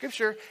passage of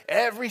scripture,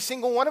 every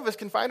single one of us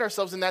can find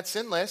ourselves in that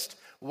sin list.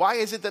 Why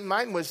is it that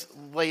mine was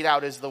laid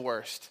out as the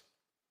worst?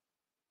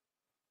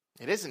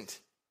 It isn't.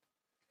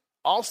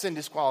 All sin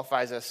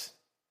disqualifies us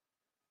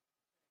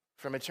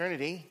from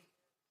eternity.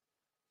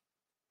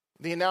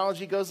 The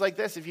analogy goes like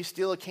this. If you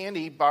steal a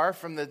candy bar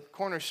from the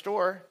corner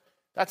store,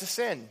 that's a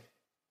sin.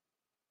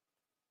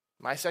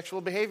 My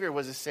sexual behavior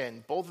was a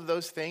sin. Both of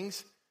those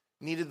things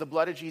needed the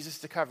blood of Jesus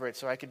to cover it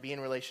so I could be in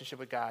relationship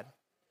with God.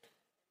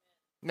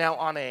 Now,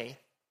 on a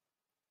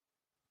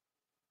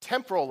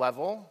temporal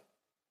level,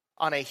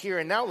 on a here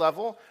and now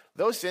level,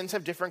 those sins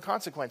have different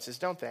consequences,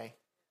 don't they?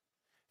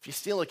 If you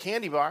steal a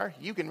candy bar,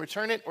 you can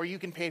return it or you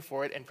can pay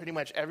for it, and pretty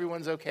much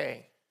everyone's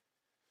okay.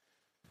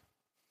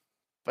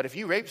 But if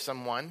you rape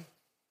someone,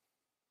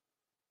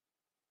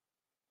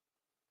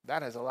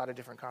 that has a lot of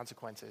different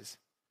consequences.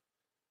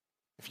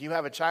 If you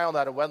have a child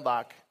out of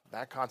wedlock,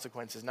 that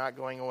consequence is not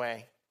going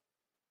away.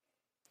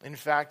 In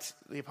fact,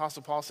 the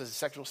Apostle Paul says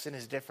sexual sin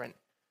is different.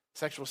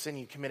 Sexual sin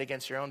you commit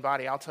against your own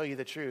body. I'll tell you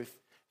the truth.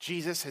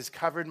 Jesus has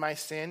covered my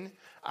sin.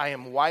 I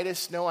am white as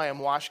snow. I am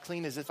washed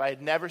clean as if I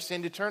had never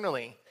sinned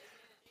eternally.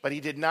 But he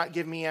did not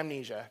give me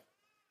amnesia.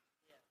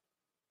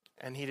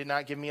 And he did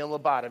not give me a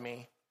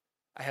lobotomy.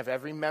 I have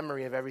every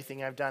memory of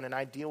everything I've done, and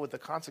I deal with the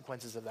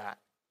consequences of that.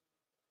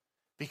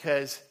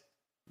 Because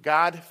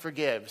God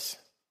forgives,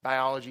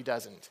 biology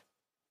doesn't.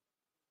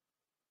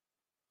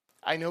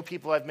 I know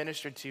people I've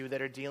ministered to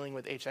that are dealing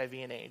with HIV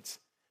and AIDS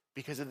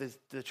because of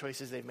the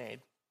choices they've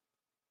made.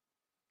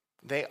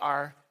 They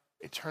are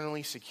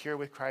eternally secure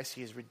with Christ.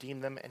 He has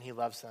redeemed them and he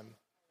loves them.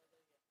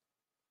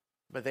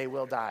 But they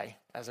will die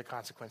as a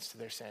consequence to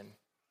their sin.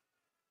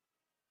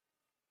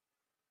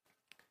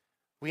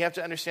 We have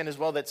to understand as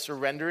well that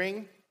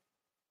surrendering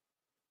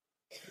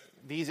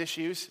these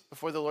issues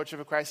before the Lordship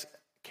of Christ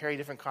carry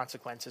different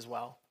consequences as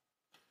well.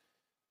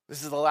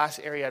 This is the last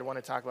area I'd want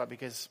to talk about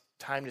because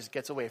time just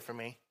gets away from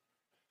me.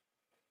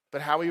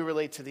 But how we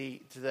relate to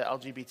the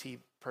LGBT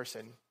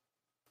person.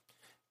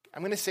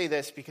 I'm going to say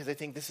this because I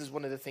think this is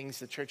one of the things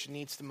the church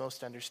needs the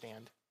most to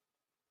understand.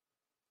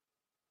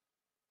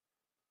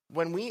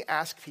 When we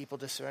ask people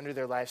to surrender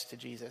their lives to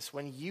Jesus,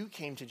 when you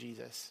came to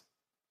Jesus,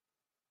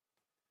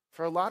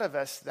 for a lot of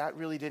us, that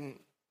really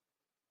didn't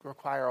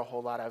require a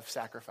whole lot of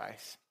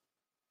sacrifice.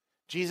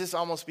 Jesus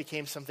almost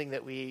became something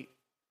that we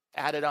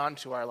added on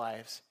to our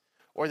lives,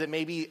 or that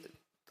maybe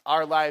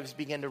our lives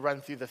began to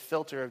run through the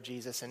filter of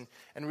Jesus, and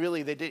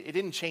really it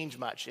didn't change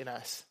much in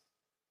us.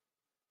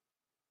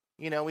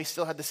 You know, we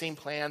still had the same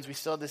plans, we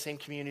still had the same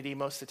community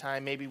most of the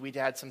time. Maybe we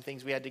had some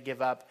things we had to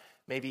give up.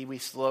 Maybe we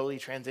slowly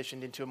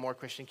transitioned into a more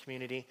Christian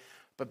community.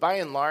 But by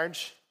and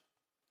large,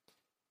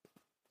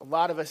 a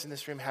lot of us in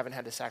this room haven't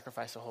had to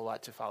sacrifice a whole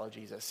lot to follow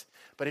Jesus.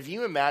 But if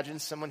you imagine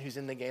someone who's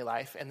in the gay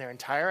life and their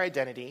entire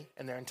identity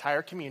and their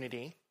entire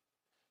community,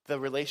 the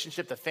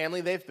relationship, the family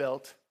they've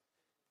built,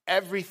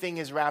 everything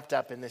is wrapped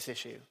up in this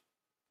issue.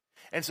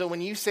 And so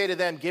when you say to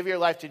them, give your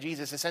life to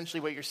Jesus,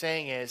 essentially what you're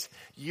saying is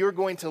you're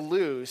going to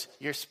lose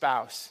your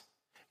spouse,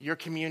 your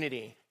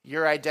community,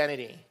 your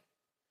identity.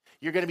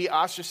 You're going to be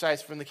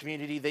ostracized from the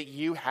community that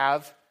you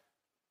have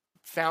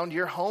found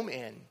your home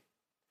in.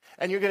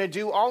 And you're going to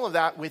do all of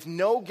that with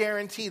no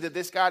guarantee that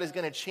this God is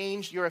going to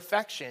change your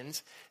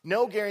affections,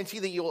 no guarantee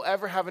that you will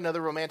ever have another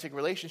romantic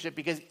relationship,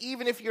 because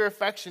even if your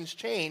affections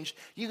change,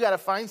 you got to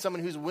find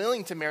someone who's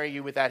willing to marry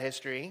you with that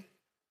history.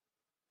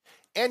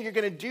 And you're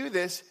going to do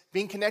this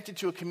being connected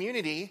to a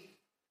community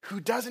who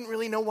doesn't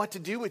really know what to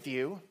do with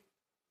you,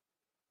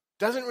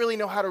 doesn't really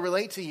know how to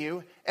relate to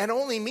you, and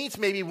only meets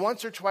maybe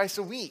once or twice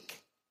a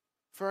week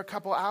for a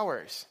couple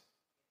hours.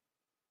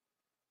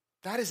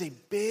 That is a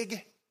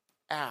big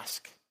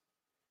ask,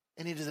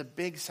 and it is a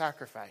big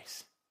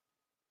sacrifice.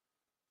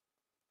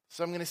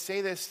 So I'm going to say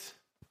this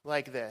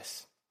like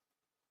this.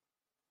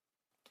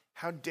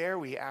 How dare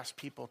we ask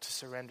people to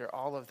surrender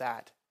all of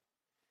that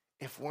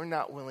if we're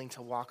not willing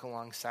to walk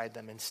alongside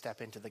them and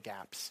step into the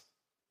gaps?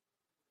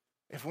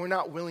 If we're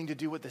not willing to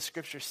do what the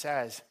scripture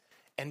says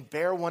and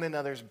bear one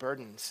another's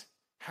burdens,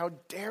 how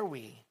dare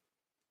we?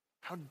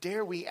 How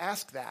dare we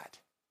ask that?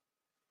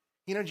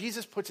 You know,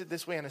 Jesus puts it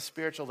this way on a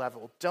spiritual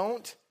level.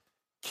 Don't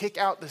kick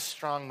out the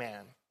strong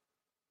man.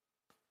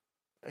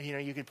 You know,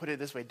 you could put it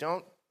this way.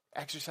 Don't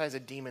exorcise a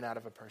demon out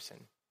of a person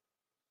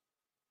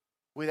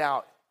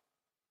without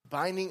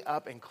binding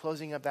up and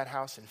closing up that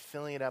house and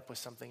filling it up with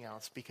something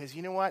else. Because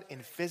you know what? In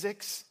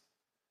physics,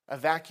 a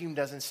vacuum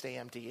doesn't stay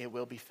empty. It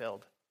will be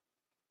filled.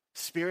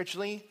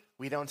 Spiritually,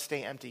 we don't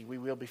stay empty. We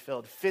will be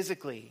filled.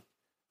 Physically,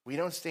 we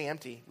don't stay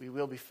empty. We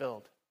will be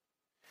filled.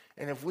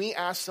 And if we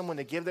ask someone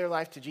to give their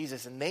life to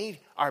Jesus and they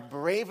are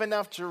brave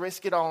enough to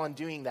risk it all in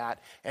doing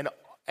that,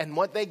 and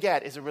what they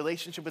get is a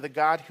relationship with a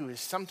God who is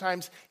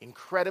sometimes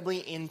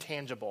incredibly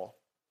intangible,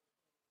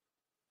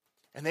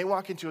 and they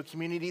walk into a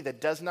community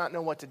that does not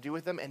know what to do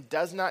with them and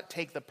does not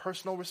take the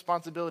personal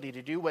responsibility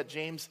to do what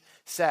James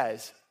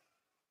says,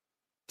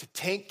 to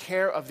take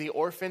care of the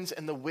orphans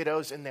and the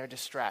widows in their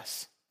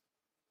distress,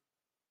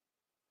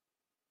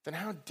 then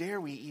how dare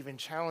we even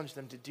challenge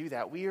them to do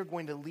that? We are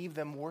going to leave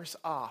them worse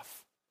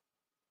off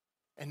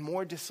and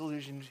more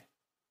disillusioned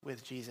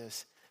with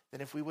Jesus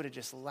than if we would have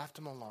just left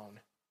them alone.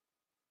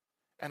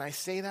 And I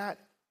say that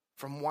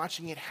from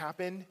watching it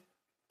happen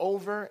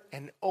over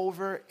and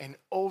over and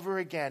over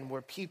again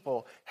where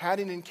people had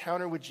an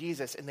encounter with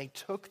Jesus and they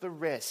took the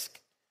risk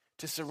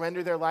to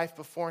surrender their life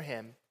before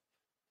him.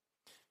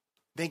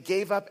 They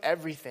gave up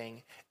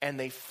everything and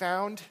they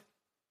found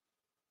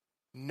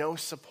no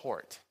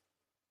support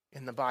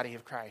in the body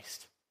of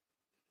Christ.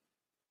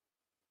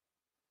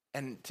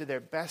 And to their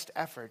best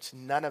efforts,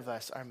 none of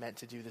us are meant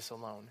to do this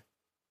alone.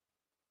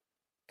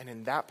 And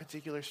in that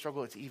particular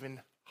struggle, it's even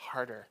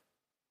harder.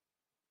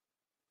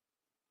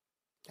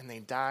 And they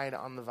died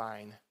on the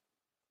vine,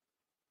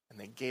 and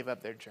they gave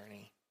up their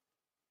journey.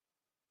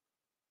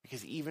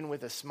 Because even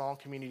with a small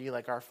community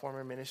like our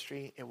former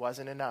ministry, it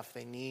wasn't enough.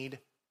 They need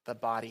the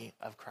body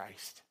of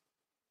Christ.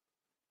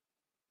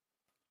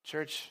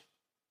 Church,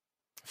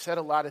 I've said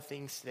a lot of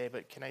things today,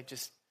 but can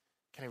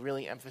I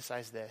really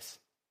emphasize this?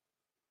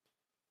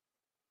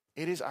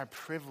 It is our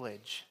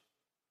privilege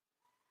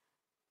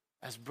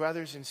as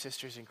brothers and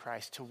sisters in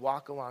Christ to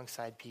walk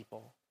alongside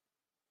people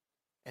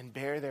and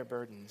bear their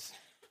burdens.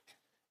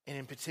 And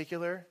in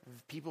particular,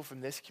 people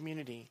from this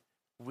community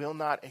will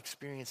not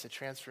experience the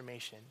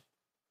transformation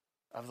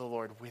of the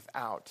Lord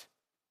without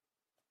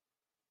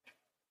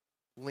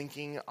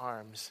linking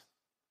arms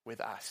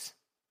with us.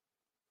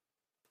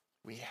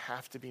 We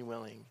have to be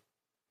willing.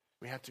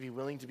 We have to be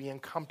willing to be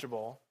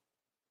uncomfortable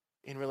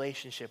in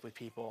relationship with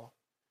people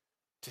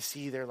to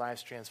see their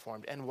lives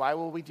transformed. And why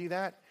will we do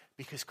that?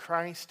 Because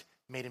Christ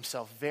made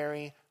himself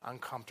very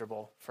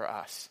uncomfortable for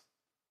us.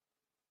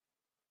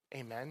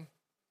 Amen.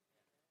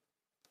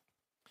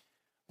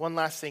 One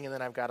last thing, and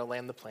then I've got to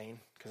land the plane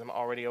because I'm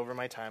already over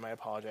my time. I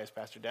apologize,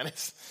 Pastor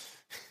Dennis.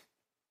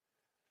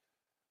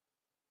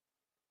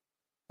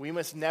 We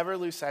must never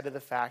lose sight of the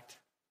fact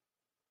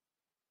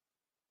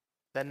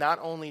that not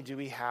only do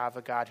we have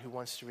a God who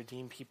wants to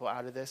redeem people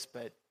out of this,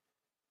 but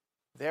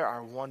there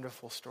are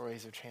wonderful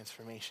stories of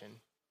transformation.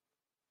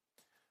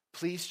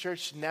 Please,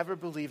 church, never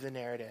believe the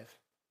narrative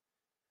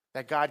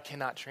that God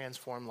cannot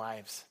transform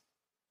lives.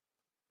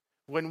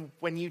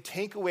 When you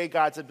take away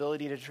God's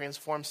ability to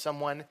transform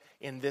someone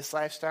in this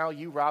lifestyle,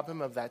 you rob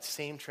him of that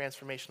same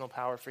transformational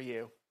power for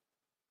you.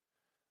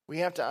 We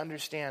have to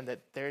understand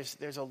that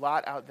there's a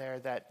lot out there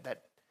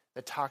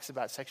that talks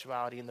about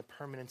sexuality and the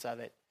permanence of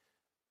it.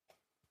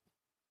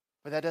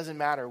 But that doesn't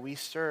matter. We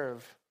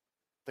serve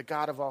the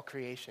God of all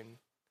creation.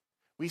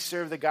 We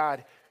serve the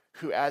God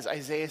who, as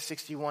Isaiah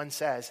 61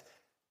 says,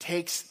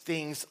 takes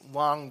things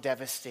long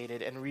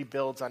devastated and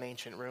rebuilds on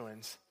ancient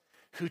ruins,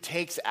 who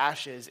takes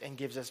ashes and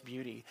gives us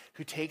beauty,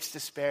 who takes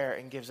despair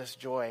and gives us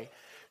joy,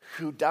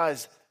 who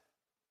does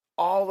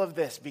all of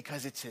this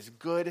because it's his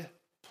good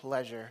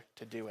pleasure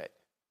to do it.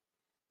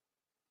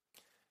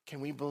 Can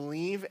we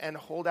believe and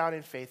hold out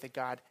in faith that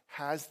God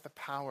has the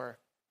power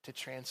to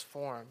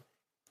transform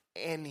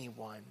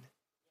anyone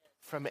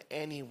from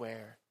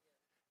anywhere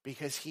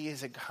because he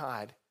is a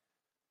God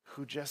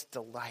who just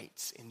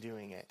delights in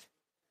doing it?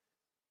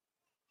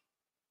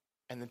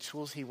 And the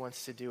tools he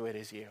wants to do it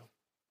is you.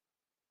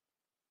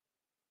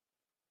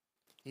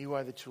 You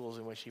are the tools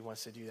in which he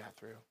wants to do that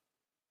through.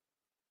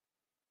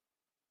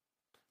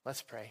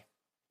 Let's pray.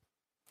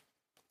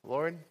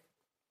 Lord,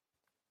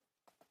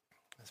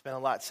 there's been a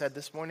lot said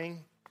this morning,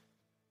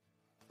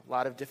 a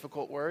lot of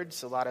difficult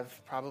words, a lot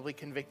of probably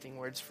convicting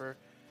words for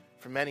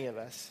many of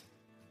us.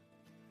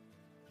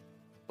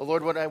 But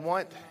Lord, what I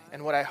want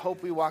and what I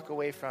hope we walk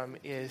away from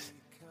is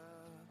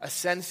a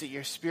sense that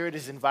your Spirit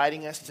is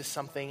inviting us to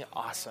something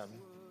awesome.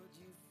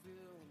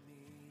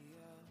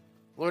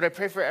 Lord, I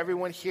pray for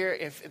everyone here.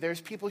 If there's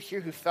people here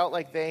who felt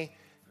like they,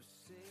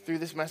 through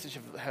this message,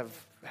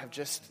 have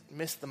just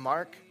missed the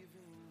mark,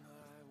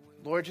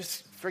 Lord,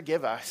 just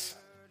forgive us.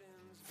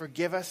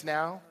 Forgive us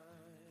now.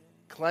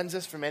 Cleanse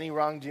us from any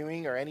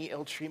wrongdoing or any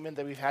ill treatment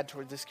that we've had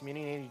toward this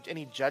community,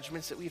 any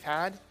judgments that we've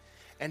had,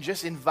 and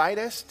just invite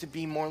us to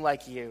be more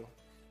like you.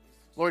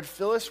 Lord,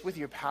 fill us with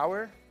your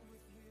power.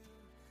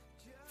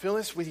 Fill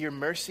us with your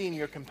mercy and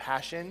your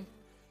compassion.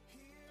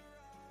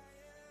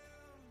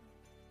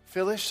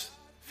 Fill us,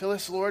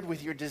 Lord,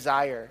 with your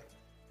desire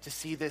to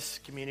see this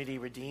community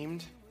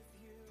redeemed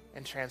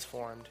and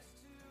transformed.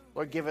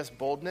 Lord, give us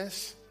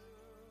boldness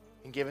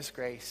and give us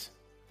grace.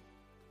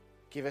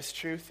 Give us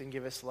truth and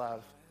give us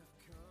love.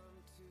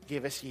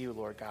 Give us you,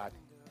 Lord God,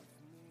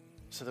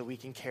 so that we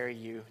can carry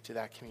you to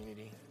that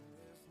community.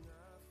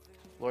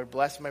 Lord,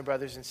 bless my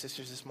brothers and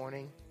sisters this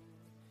morning.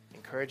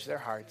 Encourage their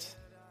hearts.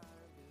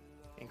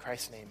 In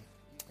Christ's name,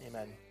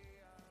 amen.